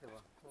 ஓகேப்பா.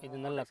 இது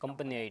நல்ல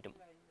கம்பெனி ஐட்டம்.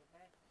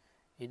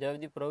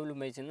 ஏதாவது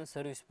ப்ராப்ளம் ஆயிடுச்சுன்னா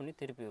சர்வீஸ் பண்ணி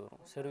திருப்பி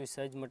வரும். சர்வீஸ்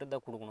சார்ஜ் மட்டும்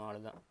தான் கொடுக்கணும்.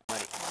 அவ்வளோதான்.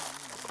 மாதிரி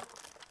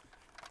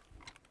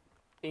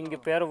இங்கே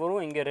பேர்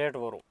வரும், இங்கே ரேட்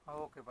வரும்.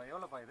 ஓகேப்பா.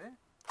 எவ்வளோப்பா இது?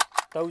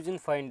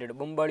 1500.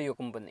 பம்பாலியோ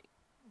கம்பெனி.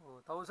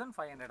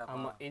 1500.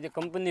 ஆமாம், இது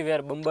கம்பெனி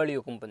வேறு.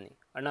 பம்பாலியோ கம்பெனி.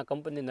 ஆனால்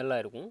கம்பெனி நல்லா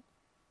இருக்கும்.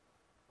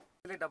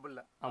 இல்லை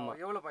டபுளில். ஆமாம்.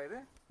 எவ்வளோப்பா இது?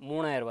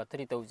 3000 ரூபா.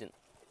 3000.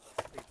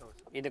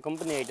 இது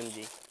company item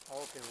G.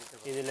 Okay. Okay.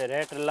 இதில்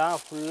ரேட்டெல்லாம்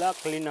ஃபுல்லாக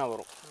க்ளீனாக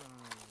வரும்.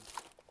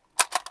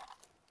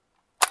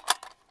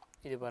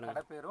 இது பாருங்கள்.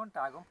 கடை பேரும்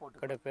டாகும்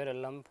போட்டு கடை பேர்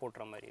எல்லாமே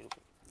போட்டுற மாதிரி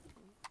இருக்கும்.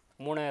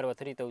 3000 ரூபா.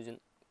 3000.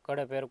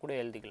 கடை பேர் கூட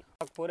எழுதிக்கலாம்.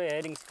 பார்க்க போகிற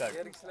earrings card.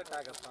 இயரிங்ஸில்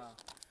டாகப்பா.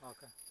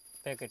 Okay.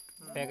 Packet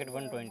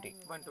 120.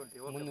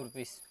 300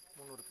 piece.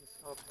 300 piece.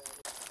 Okay.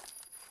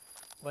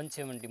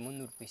 170.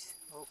 300 piece.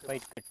 Okay.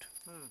 White cut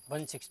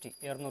 160.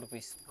 200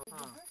 piece.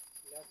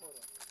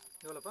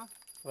 எவ்வளோப்பா?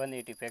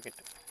 180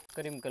 packet.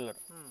 கரீம் colour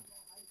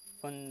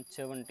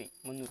 170.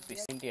 300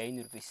 piece.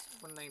 500 piece.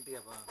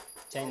 190.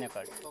 China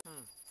card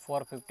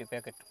 450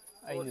 packet.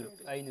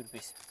 500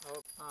 piece.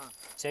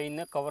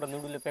 செயினை கவர்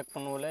நடுவில் பேக்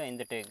பண்ணுவோம்ல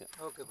இந்த டேக்.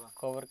 ஓகேப்பா.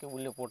 கவருக்கு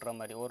உள்ளே போடுற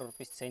மாதிரி ஒரு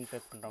பீஸ் செயின்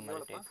பேக் பண்ணுற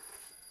மாதிரி டேக்.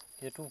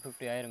 இது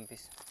 250. 1000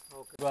 பீஸ்.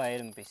 ஓகே.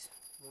 1000 பீஸ்.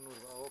 300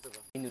 ரூபா.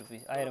 ஓகேப்பா. 500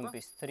 பீஸ். 1000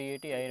 பீஸ்.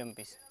 380. 1000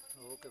 பீஸ்.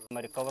 ஓகே.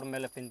 மாதிரி கவர்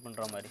மேலே பின்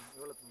பண்ணுற மாதிரி.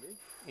 எவ்வளோ தம்பி?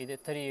 இது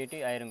 380.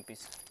 1000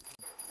 பீஸ்.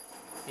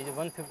 இது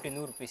 150.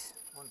 100 piece.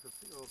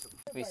 150. Okay.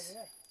 Piece.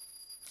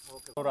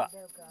 Okay.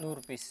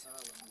 100 piece.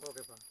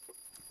 ஓகேப்பா.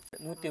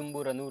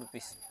 180 ரூபா. 100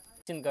 பீஸ்.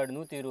 கிச்சன் கார்டு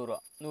 120 ரூபா.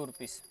 100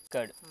 பீஸ்.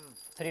 கார்டு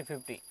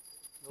 350.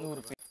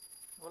 100 பீஸ்.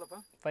 எவ்வளோப்பா?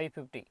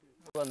 550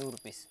 ரூபா. 100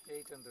 பீஸ்.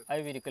 800.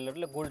 ஐவரி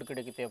கலரில் கோல்டு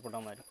கடைக்கு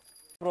தேவைப்படுற மாதிரி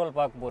ரோல்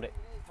பார்க்க போகிறேன்.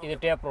 இது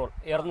டேப் ரோல்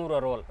 200 ரூபா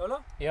ரோல். எவ்வளோ?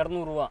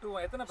 200 ரூபா.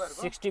 எத்தனை பேர்?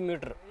 60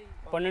 மீட்டர்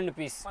 12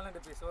 பீஸ்.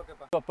 12 பீஸ்.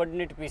 ஓகேப்பா.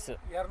 18 பீஸ்.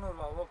 200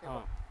 ரூபா.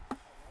 ஓகேப்பா.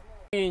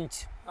 3 இன்ச்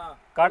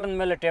காட்டன்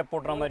மேலே டேப்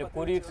போடுற மாதிரி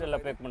கொரியர்ஸ்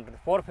எல்லாம் பேக் பண்ணுறது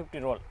 450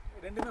 ரோல்.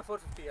 ரெண்டுமே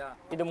 450யா?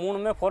 இது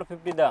மூணுமே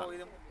 450 தான்.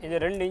 இது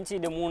 2 இன்ச்,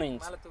 இது 3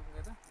 இன்ச். மேல தூக்குங்க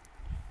இது.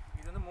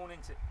 இது வந்து 3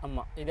 இன்ச்.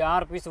 ஆமா, இது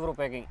 6 பீஸ் வரும்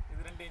பேக்கிங்.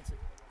 இது 2 இன்ச்.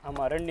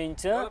 ஆமா, 2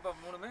 இன்ச். எவ்வளவுப்பா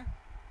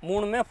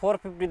மூணுமே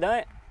 450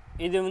 தான்.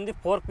 இது வந்து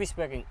 4 பீஸ்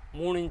பேக்கிங்.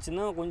 3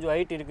 இன்ச்னா கொஞ்சம்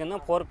ஹைட் இருக்குன்னா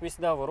 4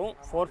 பீஸ் தான் வரும்.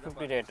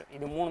 450 ரேட்.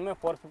 இது மூணுமே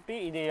 450.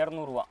 இது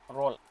 200 ரூபா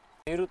ரோல்.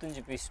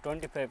 25 பீஸ்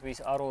 25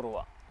 பீஸ் 60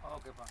 ரூபா.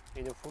 ஓகேப்பா.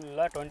 இது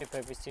ஃபுல்லா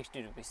 25 பீஸ்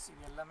 60 ருபீஸ்.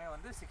 இது எல்லாமே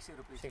வந்து 60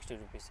 ரூபீஸ். 60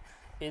 ருபீஸ்.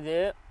 இது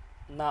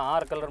நான்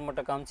 6 கலர்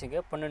மட்டும்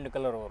காமிச்சிக்க, 12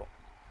 கலர் வரும்.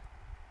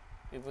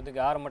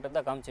 இப்போதைக்கு 6 மட்டும்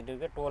தான் காமிச்சிட்டு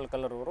இருக்கு. 12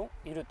 கலர் வரும்.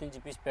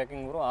 25 பீஸ்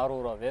பேக்கிங் வரும்.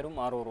 60 ரூபா. வெறும்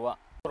 60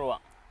 ரூபா.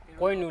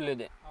 கோயின் உள்ள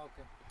இது.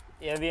 ஓகே.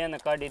 ஹெவியான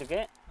கார்டு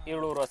இருக்கு.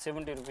 70 ரூபா.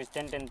 70 ருபீஸ்.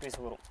 10 பீஸ்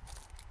வரும்.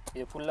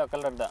 இது ஃபுல்லாக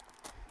கலர் தான்.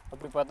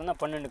 அப்படி பார்த்தோன்னா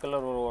 12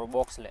 கலர் வரும் ஒரு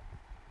பாக்ஸில்.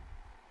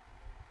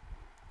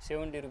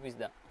 70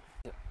 ருபீஸ் தான்.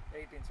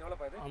 8 இன்ச்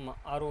எவ்வளோப்பா இது? ஆமாம்,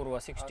 60 ரூபா.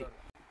 60.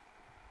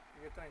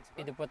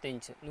 இது 10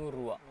 இன்ச் 100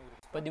 ரூபா.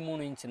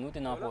 13 இன்ச்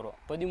 140 ரூபா.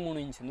 13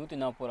 இன்ச்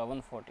 140 ரூபா.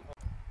 140.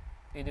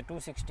 இது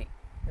 260.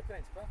 எத்தனை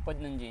இன்ச்ப்பா?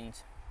 15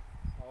 இன்ச்.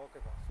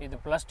 ஓகேப்பா. இது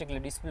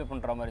பிளாஸ்டிக்கில் டிஸ்பிளே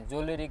பண்ணுற மாதிரி.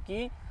 ஜுவல்லரிக்கு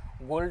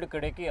கோல்டு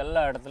கடைக்கு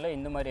எல்லா இடத்துல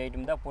இந்த மாதிரி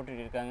ஐட்டம் தான்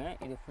போட்டுட்டு இருக்காங்க.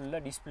 இது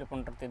ஃபுல்லாக டிஸ்பிளே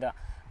பண்ணுறது தான்.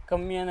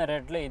 கம்மியான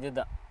ரேட்டில் இது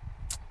தான்.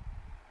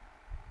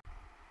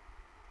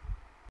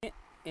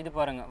 இது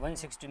பாருங்க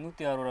 160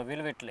 160 ரூபா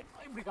வெல்வெட்டில்.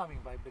 இப்படி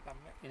காமிங்கப்பா, இப்படி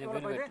காமிங்க. இது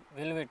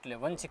வெல்வெட்டில்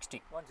 160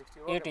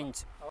 8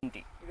 இன்ச்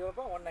 20. இது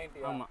எவ்வளோப்பா?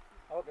 190. ஆமாம்.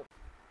 ஓகே.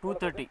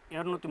 230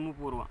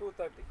 230 ரூபா.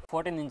 230.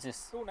 14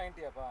 இன்ச்சஸ்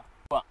 290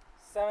 பா.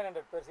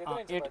 700 பெர்ஸ்.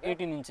 எத்தனை இன்ச்?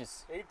 18 இன்ச்சஸ்.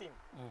 18.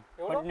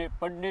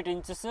 18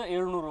 இன்ச்சஸ்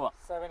 700 ரூபா.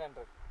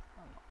 700.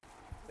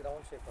 இது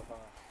ரவுண்ட் ஷேப் அப்பா.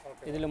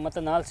 ஓகே. இதில்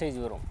மொத்தம் 4 சைஸ்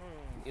வரும்.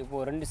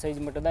 இப்போது 2 சைஸ்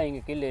மட்டும் தான்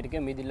இங்கே கீழே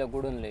இருக்குது. மீதியில்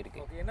குடோனில்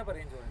இருக்குது. ஓகே. என்ன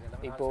ரேஞ்ச் வரும்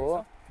இதெல்லாம்?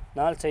 இப்போது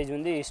 4 சைஸ்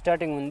வந்து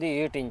ஸ்டார்டிங் வந்து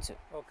 8 இன்ச்.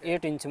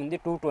 8 இன்ச் வந்து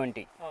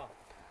 220.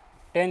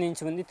 10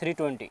 இன்ச் வந்து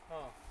 320.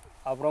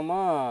 அப்புறமா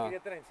இது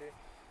எத்தனை இன்ச்?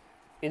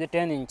 இது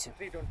 10 இன்ச்.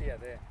 320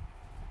 அது.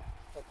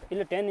 ஓகே.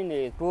 இல்லை 10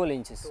 இன்ச் 12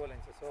 இன்ச்சஸ்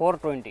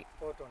 420.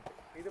 420.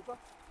 இதுப்பா?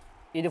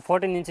 இது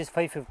 14 இன்ச்சஸ்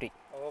 550.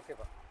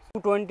 ஓகேப்பா.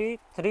 220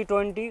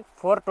 320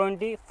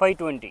 420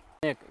 520.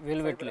 Neck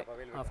வெல்வெட்டில்.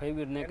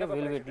 Fibre neck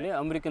வெல்வெட்டில்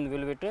American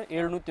velvet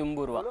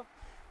 780 ரூபா.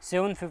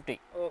 750.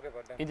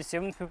 ஓகேப்பா. இது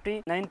 750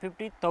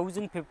 950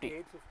 1050.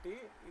 850.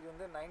 இது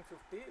வந்து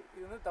 950.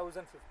 இது வந்து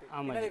 1050.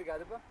 ஆமாம். என்ன இருக்கு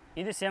அதுப்பா?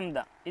 இது சேம்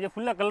தான். இது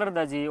ஃபுல்லாக கலர்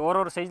தான் ஜி.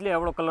 ஒரு சைஸில்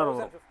எவ்வளோ கலர்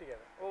வரும்? 1050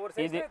 அது. ஒவ்வொரு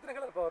சைஸ்ல எத்தனை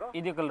கலர் வரும்?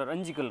 இது கலர்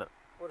 5 கலர்.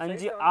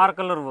 6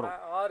 கலர் வரும்.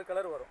 6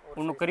 கலர் வரும்.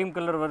 ஒன்று கரீம்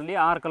கலர் வரலையே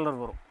 6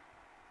 கலர் வரும்.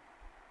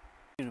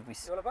 80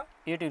 ருபீஸ். எவ்வளோப்பா?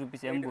 80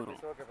 ருபீஸ் 80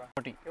 வரும். ஓகேப்பா.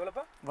 40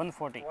 எவ்வளோப்பா?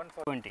 140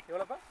 20.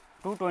 எவ்வளோப்பா?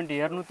 220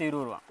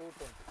 220 ரூபா.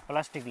 220.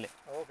 பிளாஸ்டிக்கில்.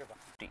 ஓகேப்பா.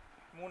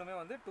 மூணுமே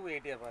வந்து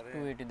 280 அப்பா. அது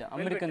 280 தான்.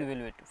 American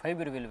velvet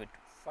fibre velvet.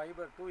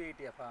 Fibre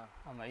 280 அப்பா.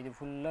 ஆமாம். இது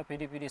ஃபுல்லாக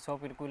பெரிய பெரிய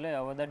ஷாப் இருக்குல்ல,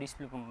 அவள் தான்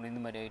டிஸ்பிளே பண்ணணும்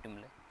இந்த மாதிரி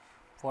ஐட்டமில்.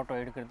 ஃபோட்டோ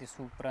எடுக்கிறது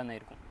சூப்பராக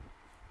இருக்கும்.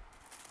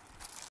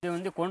 இது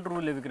வந்து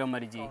கவுண்டர் விற்கிற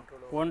மாதிரி ஜி.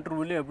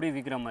 கவுண்டர் எப்படி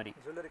விற்கிற மாதிரி.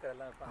 ஜுவல்லரி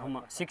கடைலாம்.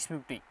 ஆமாம்.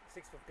 650.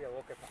 650.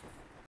 ஓகேப்பா.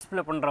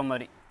 டிஸ்பிளே பண்ணுற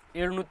மாதிரி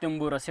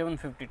 780 ரூபா.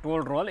 750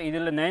 12 ரோல்.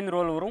 இதில் 9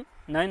 ரோல் வரும்.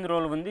 9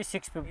 ரோல் வந்து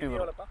 650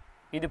 வரும். எவ்வளோப்பா?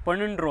 இது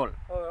 12 ரோல்.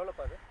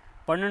 எவ்வளோப்பா அது?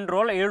 12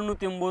 ரோல்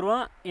 780 ரூபா.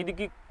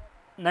 இதுக்கு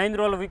 9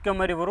 ரோல் விற்க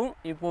மாதிரி வரும்.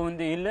 இப்போது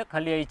வந்து இல்லை,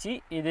 காலி ஆயிடுச்சு.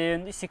 இது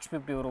வந்து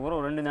 650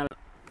 வரும் 2 நாள்.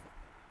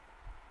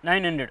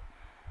 900.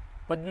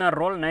 16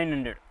 ரோல்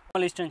 900.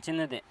 கமல் ஸ்டன்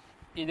சின்னது.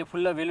 இது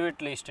ஃபுல்லாக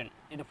வெல்வெட்டில் ஸ்டன்.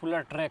 இது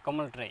ஃபுல்லாக ட்ரை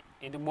கமல் ட்ரை.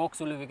 இது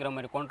பாக்ஸ் உள்ள விற்கிற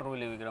மாதிரி, கவுண்டர்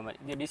உள்ள விற்கிற மாதிரி.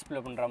 இது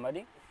டிஸ்பிளே பண்ணுற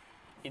மாதிரி.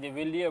 இது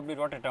வெளியே அப்படி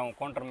ரோட்டேட் ஆகும்.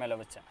 கவுண்டர் மேலே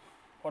வச்சேன்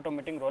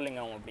ஆட்டோமேட்டிக் ரோலிங்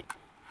ஆகும் அப்படி.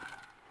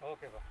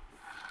 ஓகேப்பா.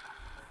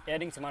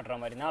 இயரிங்ஸ் மாட்டுற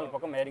மாதிரி, 4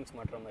 பக்கம் இயரிங்ஸ்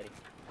மாட்டுற மாதிரி.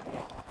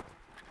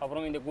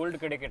 அப்புறம் இந்த கோல்டு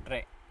கிடைக்க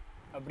ட்ரை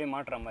அப்படி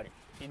மாட்டுற மாதிரி.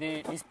 இது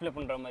டிஸ்பிளே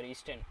பண்ணுற மாதிரி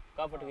ஸ்டேன்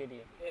காப்பட்டு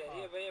கேட்டியா.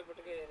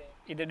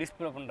 இது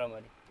டிஸ்பிளே பண்ணுற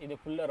மாதிரி. இது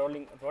ஃபுல்லாக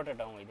ரோலிங்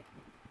ரோட்டேட் ஆகும். இது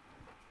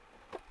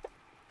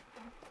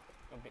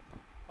அப்படி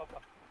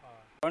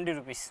 20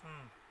 ருபீஸ்.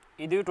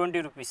 இது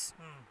 20 ருபீஸ்.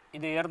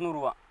 இது 200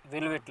 ரூபா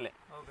வெல்வெட்டில்.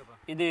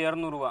 இது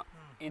 200 ரூபா.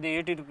 இது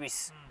 80 ருபீஸ்.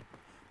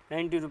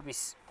 90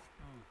 ருபீஸ்.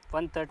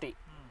 130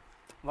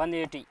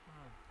 180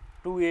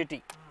 280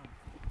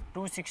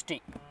 260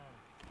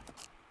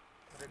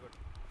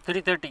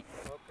 330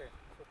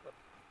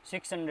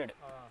 600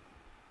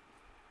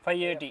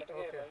 580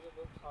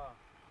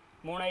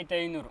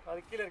 3500. அது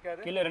கீழே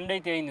இருக்காது. கீழே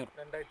 2500.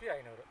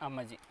 2500.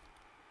 ஆமாம் ஜி.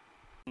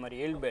 மாதிரி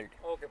எல் பெல்ட்.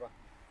 ஓகேப்பா.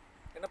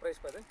 என்ன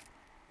ப்ரைஸ் பாது?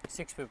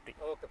 650.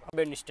 ஓகேப்பா.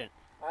 Pen stand.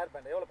 ஹேர்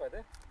பேண்ட் எவ்வளோப்பா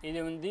இது? இது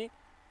வந்து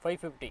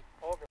 550.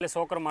 ஓகே. இல்லை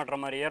சோக்கர் மாட்டுற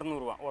மாதிரி 200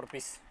 ரூபா ஒரு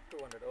பீஸ்.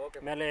 200. ஓகே.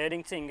 மேலே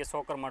இயரிங்ஸ் இங்கே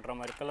சோக்கர் மாட்டுற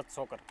மாதிரி கலர்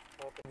சோக்கர்.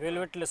 ஓகே.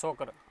 வெல்வெட்டில்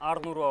சோக்கர்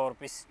 600 ரூபா ஒரு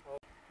பீஸ்.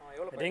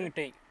 எவ்வளோ? ரிங்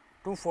டை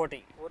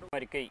 240 ஒரு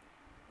மாதிரி கை.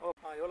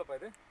 எவ்வளோப்பா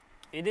இது?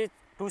 இது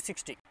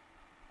 260.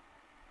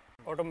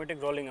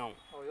 ஆட்டோமேட்டிக் ரோலிங்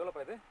ஆகும்.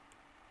 எவ்வளோப்பா இது?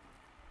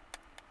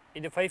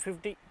 இது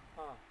 550.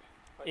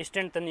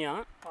 ஸ்டாண்ட்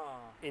தனியாக.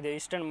 இது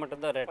ஸ்டாண்ட்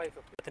மட்டும் தான் ரேட்.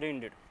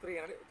 300.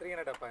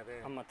 300 அப்பா இது?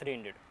 ஆமாம்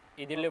 300.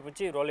 இதில்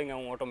வச்சு ரோலிங்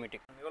ஆகும்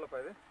ஆட்டோமேட்டிக். எவ்வளோப்பா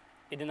இது?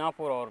 இது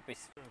 40 ரூபா ஒரு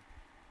பீஸ்.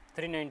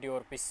 390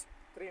 ஒரு பீஸ்.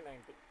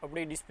 390.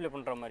 அப்படியே டிஸ்பிளே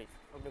பண்ணுற மாதிரி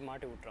அப்படி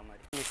மாட்டி விட்டுற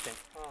மாதிரி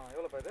ஸ்டாண்ட்.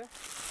 எவ்வளோப்பா இது?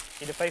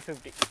 இது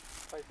 550.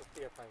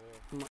 550 அப்பா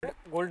இது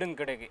கோல்டன்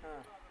கடைக்கு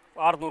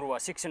 600 ரூபா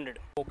 600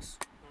 பாக்ஸ்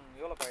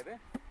எவ்வளோப்பா இது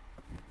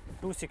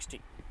 260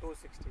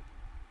 260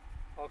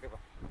 ஓகேப்பா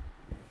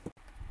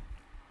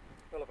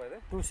எவ்வளோப்பா இது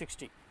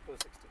 260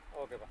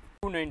 ஓகேப்பா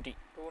 290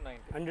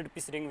 290 100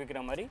 பீஸ் ரிங்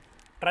விற்கிற மாதிரி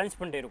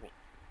டிரான்ஸ்பரண்ட் இருக்கும்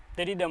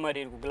தெரியுத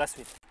மாதிரி இருக்கும் கிளாஸ்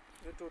வித்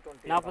இது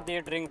 220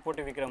 48 ரிங்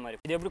போட்டு விற்கிற மாதிரி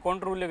இது எப்படி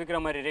கவுண்டர் விற்கிற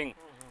மாதிரி ரிங்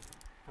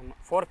ஆமாம்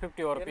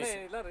 450 ஒரு பீஸ்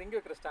இதெல்லாம் ரிங்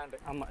வைக்கிற ஸ்டாண்டு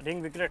ஆமாம்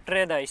ரிங் விற்கிற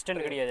ட்ரே தான்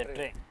ஸ்டாண்ட் கிடையாது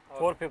ட்ரே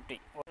 450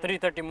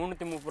 330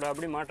 330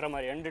 அப்படி மாட்டுற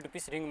மாதிரி 100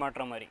 பீஸ் ரிங்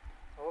மாட்டுற மாதிரி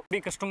அப்படி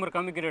கஸ்டமர்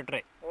காமிக்கிற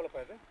ட்ரே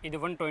எவ்வளோப்பா இது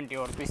 120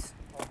 ஒரு பீஸ்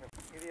ஓகே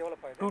இது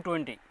எவ்வளோப்பா இது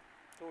 220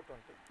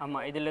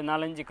 ஆமாம் இதில்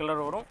 4-5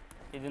 கலர் வரும்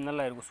இது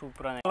நல்லா இருக்கும்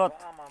சூப்பரான கிளாத்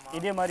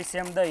இதே மாதிரி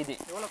சேம் தான் இது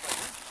எவ்வளோப்பா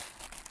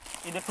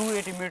இது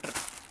 280 மீட்டர்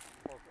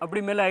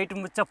அப்படி மேலே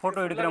ஐட்டம் வச்சா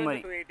ஃபோட்டோ எடுக்கிற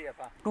மாதிரி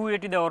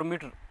 280 தான் ஒரு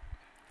மீட்டர்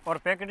ஒரு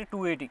பேக்கெட்டு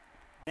 280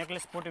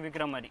 நெக்லஸ் போட்டு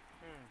விற்கிற மாதிரி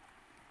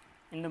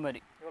இந்த மாதிரி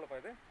எவ்வளோப்பா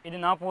இது இது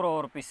 40 ரூபா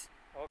ஒரு பீஸ்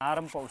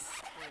ஆரம் பவுஸ்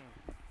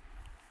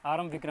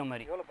ஆரம் விற்கிற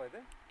மாதிரி எவ்வளோப்பா இது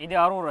இது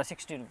 60 ரூபா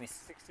 60 ருபீஸ்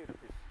 60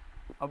 rupees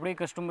அப்படியே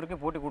கஸ்டமருக்கு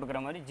போட்டு கொடுக்குற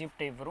மாதிரி ஜீப்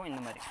டைப் வரும்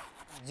இந்த மாதிரி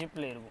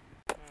ஜீப்பில் இருக்கும்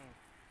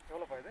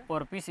எவ்வளோப்பா இது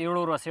ஒரு பீஸ்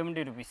 70 ரூபா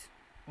 70 ருபீஸ்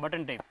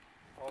பட்டன் டைப்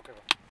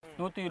ஓகேப்பா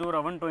 120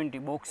 ரூபா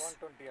 120 பாக்ஸ்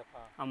 120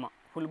 அப்பா ஆமாம்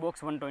ஃபுல்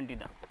பாக்ஸ் 120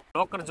 தான்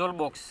லாக்கர் ஜோல்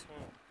பாக்ஸ்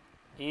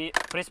இது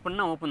ப்ரெஸ்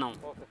பண்ணால் ஓப்பன்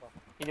ஆகும் ஓகேப்பா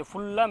இது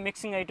ஃபுல்லாக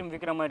மிக்சிங் ஐட்டம்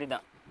விற்கிற மாதிரி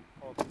தான்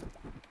ஓகே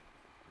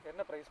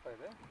என்ன ப்ரைஸ்ப்பா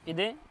இது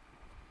இது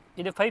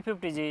இது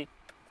 550 ஜி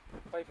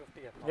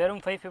 550 அப்பா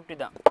வெறும் 550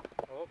 தான்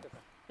ஓகேப்பா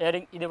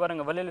இயரிங் இது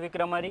பாருங்க வளையல்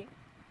விற்கிற மாதிரி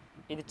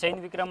இது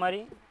செயின் விற்கிற மாதிரி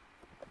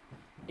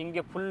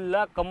இங்கே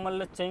ஃபுல்லாக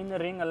கம்மல் செயின்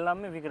ரிங்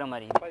எல்லாமே விற்கிற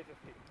மாதிரி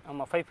 550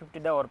 ஆமாம்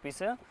 550 தான் ஒரு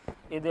பீஸு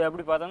இது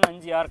எப்படி பார்த்தோம்னா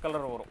 5-6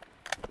 கலர் வரும்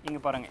இங்கே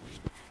பாருங்கள்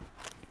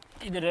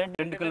இது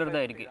ரெண்டு கலர்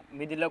தான் இருக்குது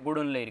மீதியில்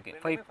குடோனில் இருக்குது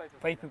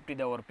 550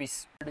 தான் ஒரு piece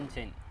golden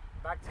chain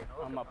back chain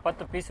ஆமாம்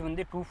 10 பீஸ்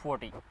வந்து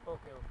 240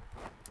 ஓகே ஓகே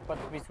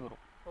 10 பீஸ்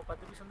வரும்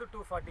 10 பீஸ் வந்து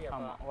 240 அப்பா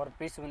ஆமாம் ஒரு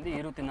பீஸ் வந்து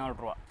 24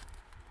 ரூபா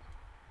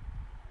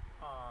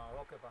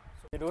ஓகேப்பா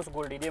இது ரோஸ்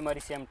கோல்டு இதே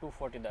மாதிரி சேம்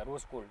 240 தான்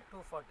ரோஸ் கோல்டு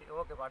 240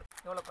 ஓகேப்பா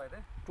எவ்வளோப்பா இது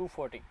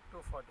 240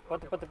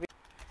 240 10 பீஸ்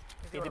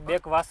இது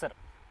பேக் வாஷர்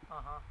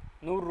ஆஹா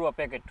 100 ரூபா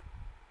பேக்கெட்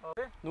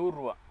ஓகே 100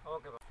 ரூபா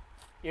ஓகேப்பா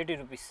 80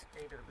 ருபீஸ்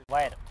 80 rupees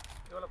வயர்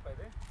எவ்வளோப்பா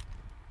இது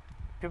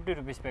 50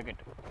 ருபீஸ்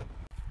பேக்கெட்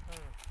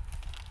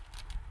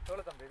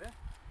எவ்வளோ தம்பி இது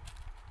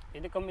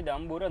இது கம்மி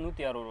தான் 50 ரூபா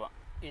 160 ரூபா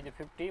இது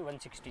 50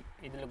 160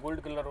 இதில்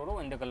கோல்டு கலர் வரும்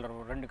இந்த கலர்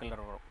வரும் ரெண்டு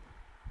கலர் வரும்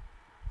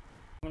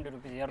 70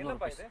 ருபீஸ் 200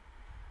 ருபீஸ்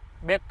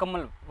பேக்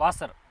கம்மல்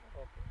வாஷர்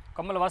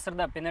கம்மல் வாஷர்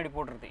தான் பின்னாடி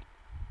போடுறது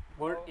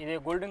இது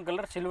golden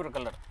colour silver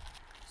colour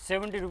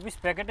 70 rupees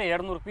packet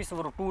 200 piece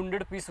வரும்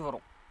 200 பீஸ்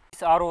வரும்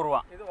 60 ரூபா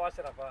இது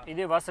வாஷராப்பா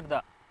இதே வாஷர்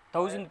தான்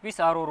 1000 பீஸ்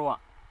 60 ரூபா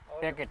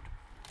பேக்கெட்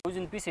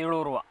 1000 பீஸ்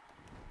 70 ரூபா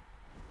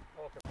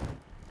ஓகே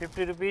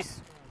 50 ருபீஸ்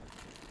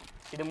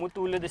இது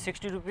முத்து உள்ளது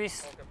 60 ருபீஸ்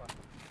ஓகேப்பா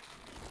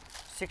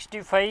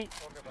 65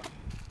 ஓகேப்பா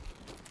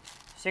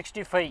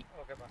 65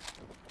 ஓகேப்பா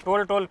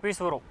 12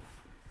 பீஸ் வரும்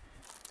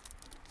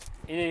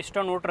இது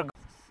ஸ்டோன் ஓட்டுற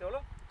எவ்வளோ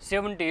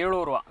 70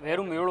 ரூபா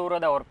வெறும் 70 ரூபா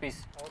தான் ஒரு பீஸ்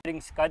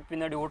ரிங்ஸ் காது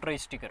பின்னாடி ஓட்டுற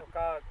ஸ்டிக்கர்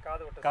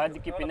காது ஓட்ட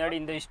காதுக்கு பின்னாடி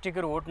இந்த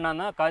ஸ்டிக்கர்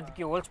ஓட்டினா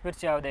காதுக்கு ஹோல்ஸ்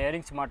பெருசு ஆகுது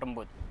இயரிங்ஸ் மாட்டும்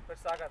போது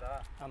பெருசாகாதா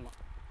ஆமாம்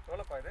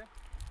எவ்வளோப்பா இது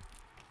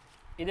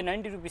இது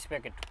 90 ருபீஸ்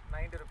பேக்கெட்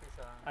 90 rupees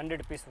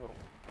 100 பீஸ்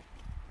வரும்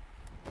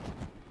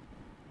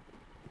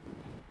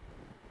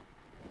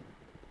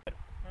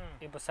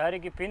இப்போ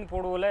சாரிக்கு பின்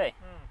போடுவோல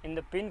இந்த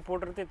பின்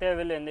போடுறது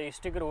தேவையில்லை இந்த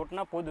ஸ்டிக்கர்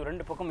ஓட்டினா போதும்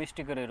ரெண்டு பக்கம்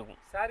ஸ்டிக்கர் இருக்கும்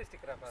சாரி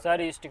ஸ்டிக்கரா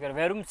சாரி ஸ்டிக்கர்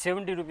வெறும்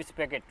 70 ருபீஸ்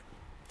பேக்கெட்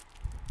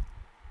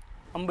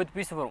 50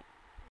 பீஸ் வரும்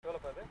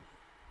எவ்வளோப்பா இது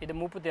இது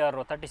 36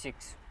 ரூபா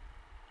 36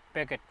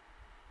 பேக்கெட்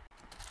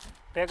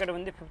பேக்கெட்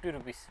வந்து 50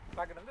 ருபீஸ்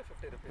பாக்கெட் வந்து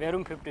 50 rupees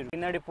வெறும் 50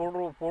 பின்னாடி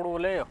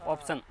போடுவோலே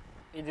ஆப்ஷன்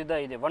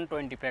இதுதான் இது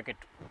 120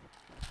 பேக்கெட்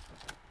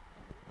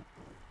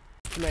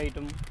எல்லா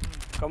ஐட்டம்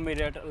கம்மி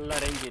ரேட் எல்லா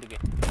ரேஞ்ச்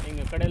இருக்குது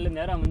எங்கள் கடையில்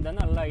நேரம்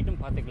வந்தாலும் எல்லா ஐட்டம்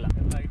பார்த்துக்கலாம்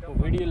இப்போ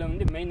வீடியோவில்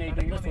வந்து மெயின்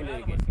ஐட்டம் தான்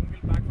சொல்லியிருக்கேன்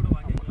சிங்கிள் பேக் கூட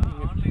வாங்கிக்கலாம்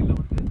ஆன்லைனில்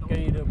வந்து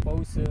கயிறு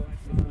பவுஸு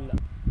ஃபுல்லாக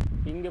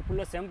இங்கே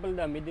ஃபுல்லாக சாம்பிள்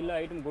தான் மிதில்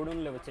ஐட்டம்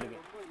குடோனில்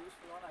வச்சுருக்கேன் ரொம்ப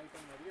யூஸ்ஃபுல்லான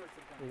ஐட்டம் நிறைய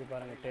வச்சுருக்காங்க இது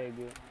பாருங்கள்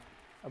டேகு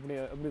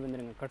அப்படி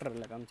வந்துடுங்க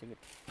கட்டரில்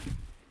காமிச்சிக்கிட்டு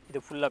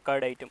இது ஃபுல்லாக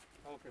கார்டு ஐட்டம்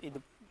இது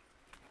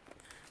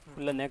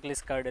ஃபுல்லாக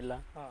நெக்லஸ் கார்டு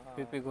எல்லாம்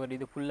பிபி கோர்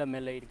இது ஃபுல்லாக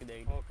மேலே இருக்குது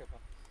ஐட்டம் ஓகேப்பா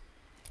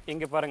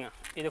இங்கே பாருங்கள்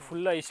இது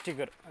ஃபுல்லாக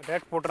ஸ்டிக்கர்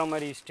ரேட் போடுற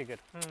மாதிரி ஸ்டிக்கர்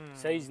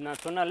சைஸ்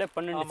நான் சொன்னாலே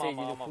 12 சைஸ்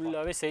இது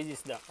ஃபுல்லாகவே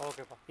சைஸஸ் தான்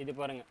ஓகேப்பா இது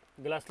பாருங்கள்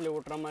கிளாஸில்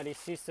ஓட்டுற மாதிரி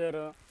சீசர்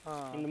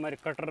இந்த மாதிரி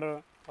கட்டர்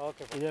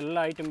ஓகே இது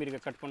எல்லா ஐட்டம்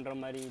இருக்குது கட் பண்ணுற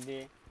மாதிரி இது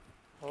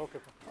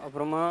ஓகேப்பா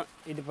அப்புறமா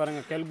இது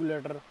பாருங்கள்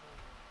கேல்குலேட்டர்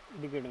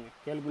இது கேட்டுங்க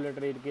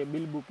கேல்குலேட்டர் இருக்குது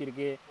பில் புக்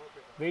இருக்குது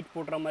வெயிட்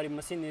போடுற மாதிரி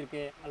மிஷின்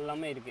இருக்குது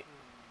எல்லாமே இருக்குது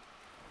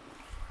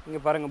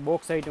இங்கே பாருங்கள்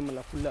பாக்ஸ் ஐட்டம்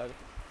இல்லை ஃபுல்லாக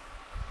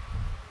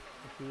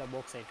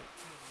பாக்ஸ் ஐட்டம்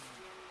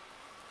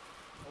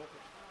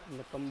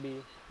இந்த கம்பி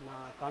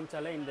நான்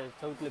காமிச்சாலே இந்த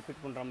சவுத்தில்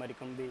ஃபிட் பண்ணுற மாதிரி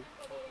கம்பி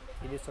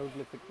இது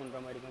சவுத்தில் ஃபிட் பண்ணுற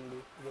மாதிரி கம்பி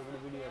இது எப்படி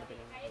வீடியோ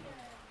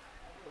எடுத்துக்கலாம்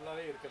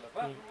ஃபுல்லாகவே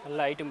இருக்குல்லப்பா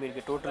எல்லா ஐட்டம்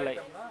இருக்குது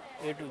டோட்டலாக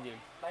A to Z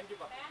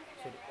தேங்க்யூப்பா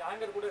சரி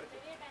ஹேங்கர் கூட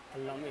இருக்குது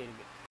எல்லாமே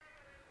இருக்குது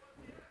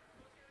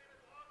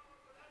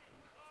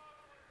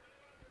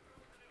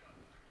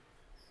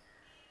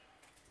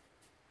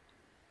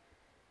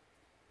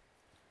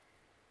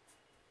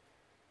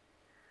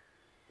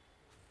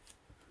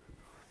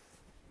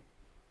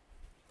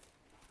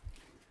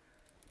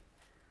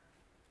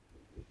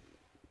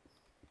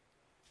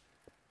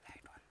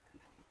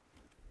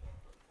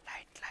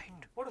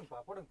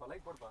போடுங்கப்பா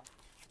லைக் போடுப்பா.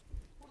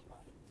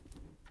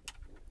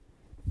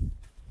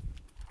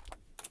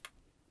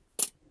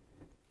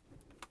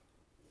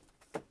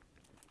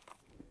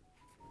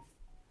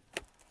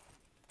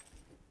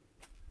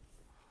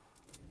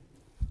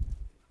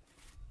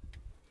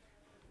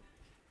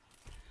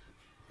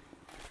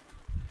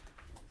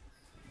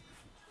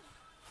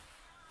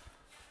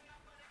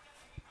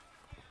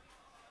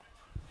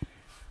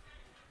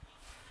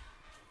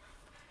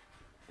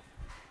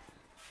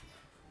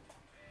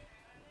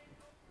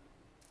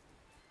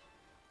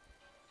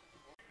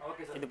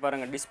 Okay sir. இது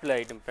பாருங்க டிஸ்ப்ளே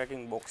ஐட்டம்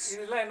பேக்கிங் பாக்ஸ்.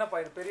 இதெல்லாம் என்னப்பா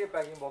இது பெரிய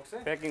packing box?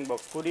 Packing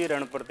box courier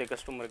அனுப்புறதுக்கு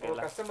கஸ்டமருக்கு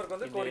எல்லாம். கஸ்டமருக்கு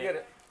வந்து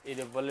கொரியர்.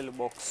 இது வல்லல்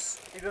பாக்ஸ்.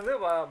 இது வந்து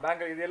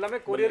பேங்கிள். இது எல்லாமே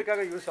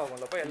கொரியருக்காக யூஸ்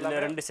ஆகும்லப்பா எல்லாமே.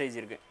 இதுல ரெண்டு சைஸ்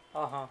இருக்கு.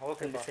 ஓகே.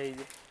 ரெண்டு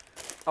சைஸ்.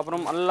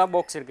 அப்புறம் எல்லா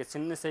பாக்ஸ் இருக்கு.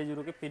 சின்ன சைஸ்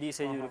இருக்கு, பெரிய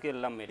சைஸ் இருக்கு,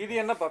 எல்லாமே. இது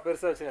என்னப்பா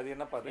பெருசா வச்சு அது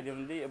என்னப்பா? இது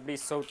வந்து எப்படி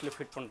சவுத்ல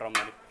ஃபிட் பண்ற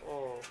மாதிரி.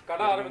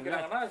 கடை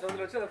ஆரம்பிக்கறாங்கன்னா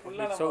சவுத்ல வச்சு அத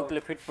ஃபுல்லா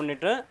சவுத்ல ஃபிட்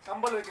பண்ணிட்டு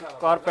கம்பல் வைக்கலாம்.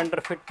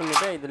 கார்பெண்டர் ஃபிட்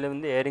பண்ணிட்டு இதுல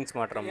வந்து இயரிங்ஸ்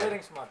மாட்ற மாதிரி.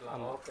 இயரிங்ஸ்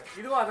மாட்டலாம். ஓகே.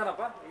 இதுவும்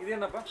அதானப்பா? இது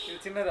என்னப்பா? இது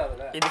சின்னதா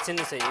அதுல? இது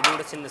சின்ன சைஸ்.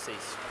 இதோட சின்ன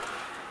சைஸ்.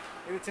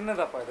 இது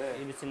சின்னதாப்பா இது?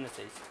 இது சின்ன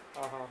சைஸ்.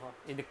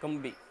 இது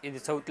கம்பி. இது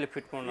சவுத்ல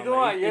ஃபிட்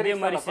பண்ணலாம். இதே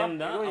மாதிரி சேம்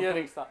தான்.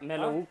 இயரிங்ஸ் தான்.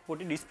 மேல ஊக்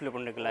போட்டு டிஸ்ப்ளே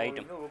பண்ணிக்கலாம்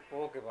ஐட்டம்.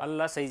 ஓகேப்பா.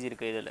 எல்லா சைஸ்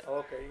இருக்கு இதுல.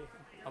 ஓகே.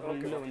 அப்புறம்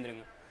உள்ள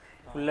வந்துருங்க.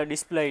 ஃபுல்லா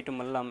டிஸ்ப்ளே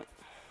ஐட்டம் எல்லாமே.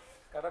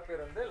 கடை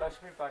பேர் வந்து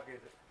லட்சுமி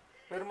பேக்கேஜ்.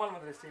 பெருமாள்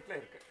மந்திரி ஸ்ட்ரீட்ல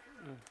இருக்கு.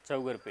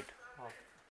 சௌகர்பேட். ஓகே.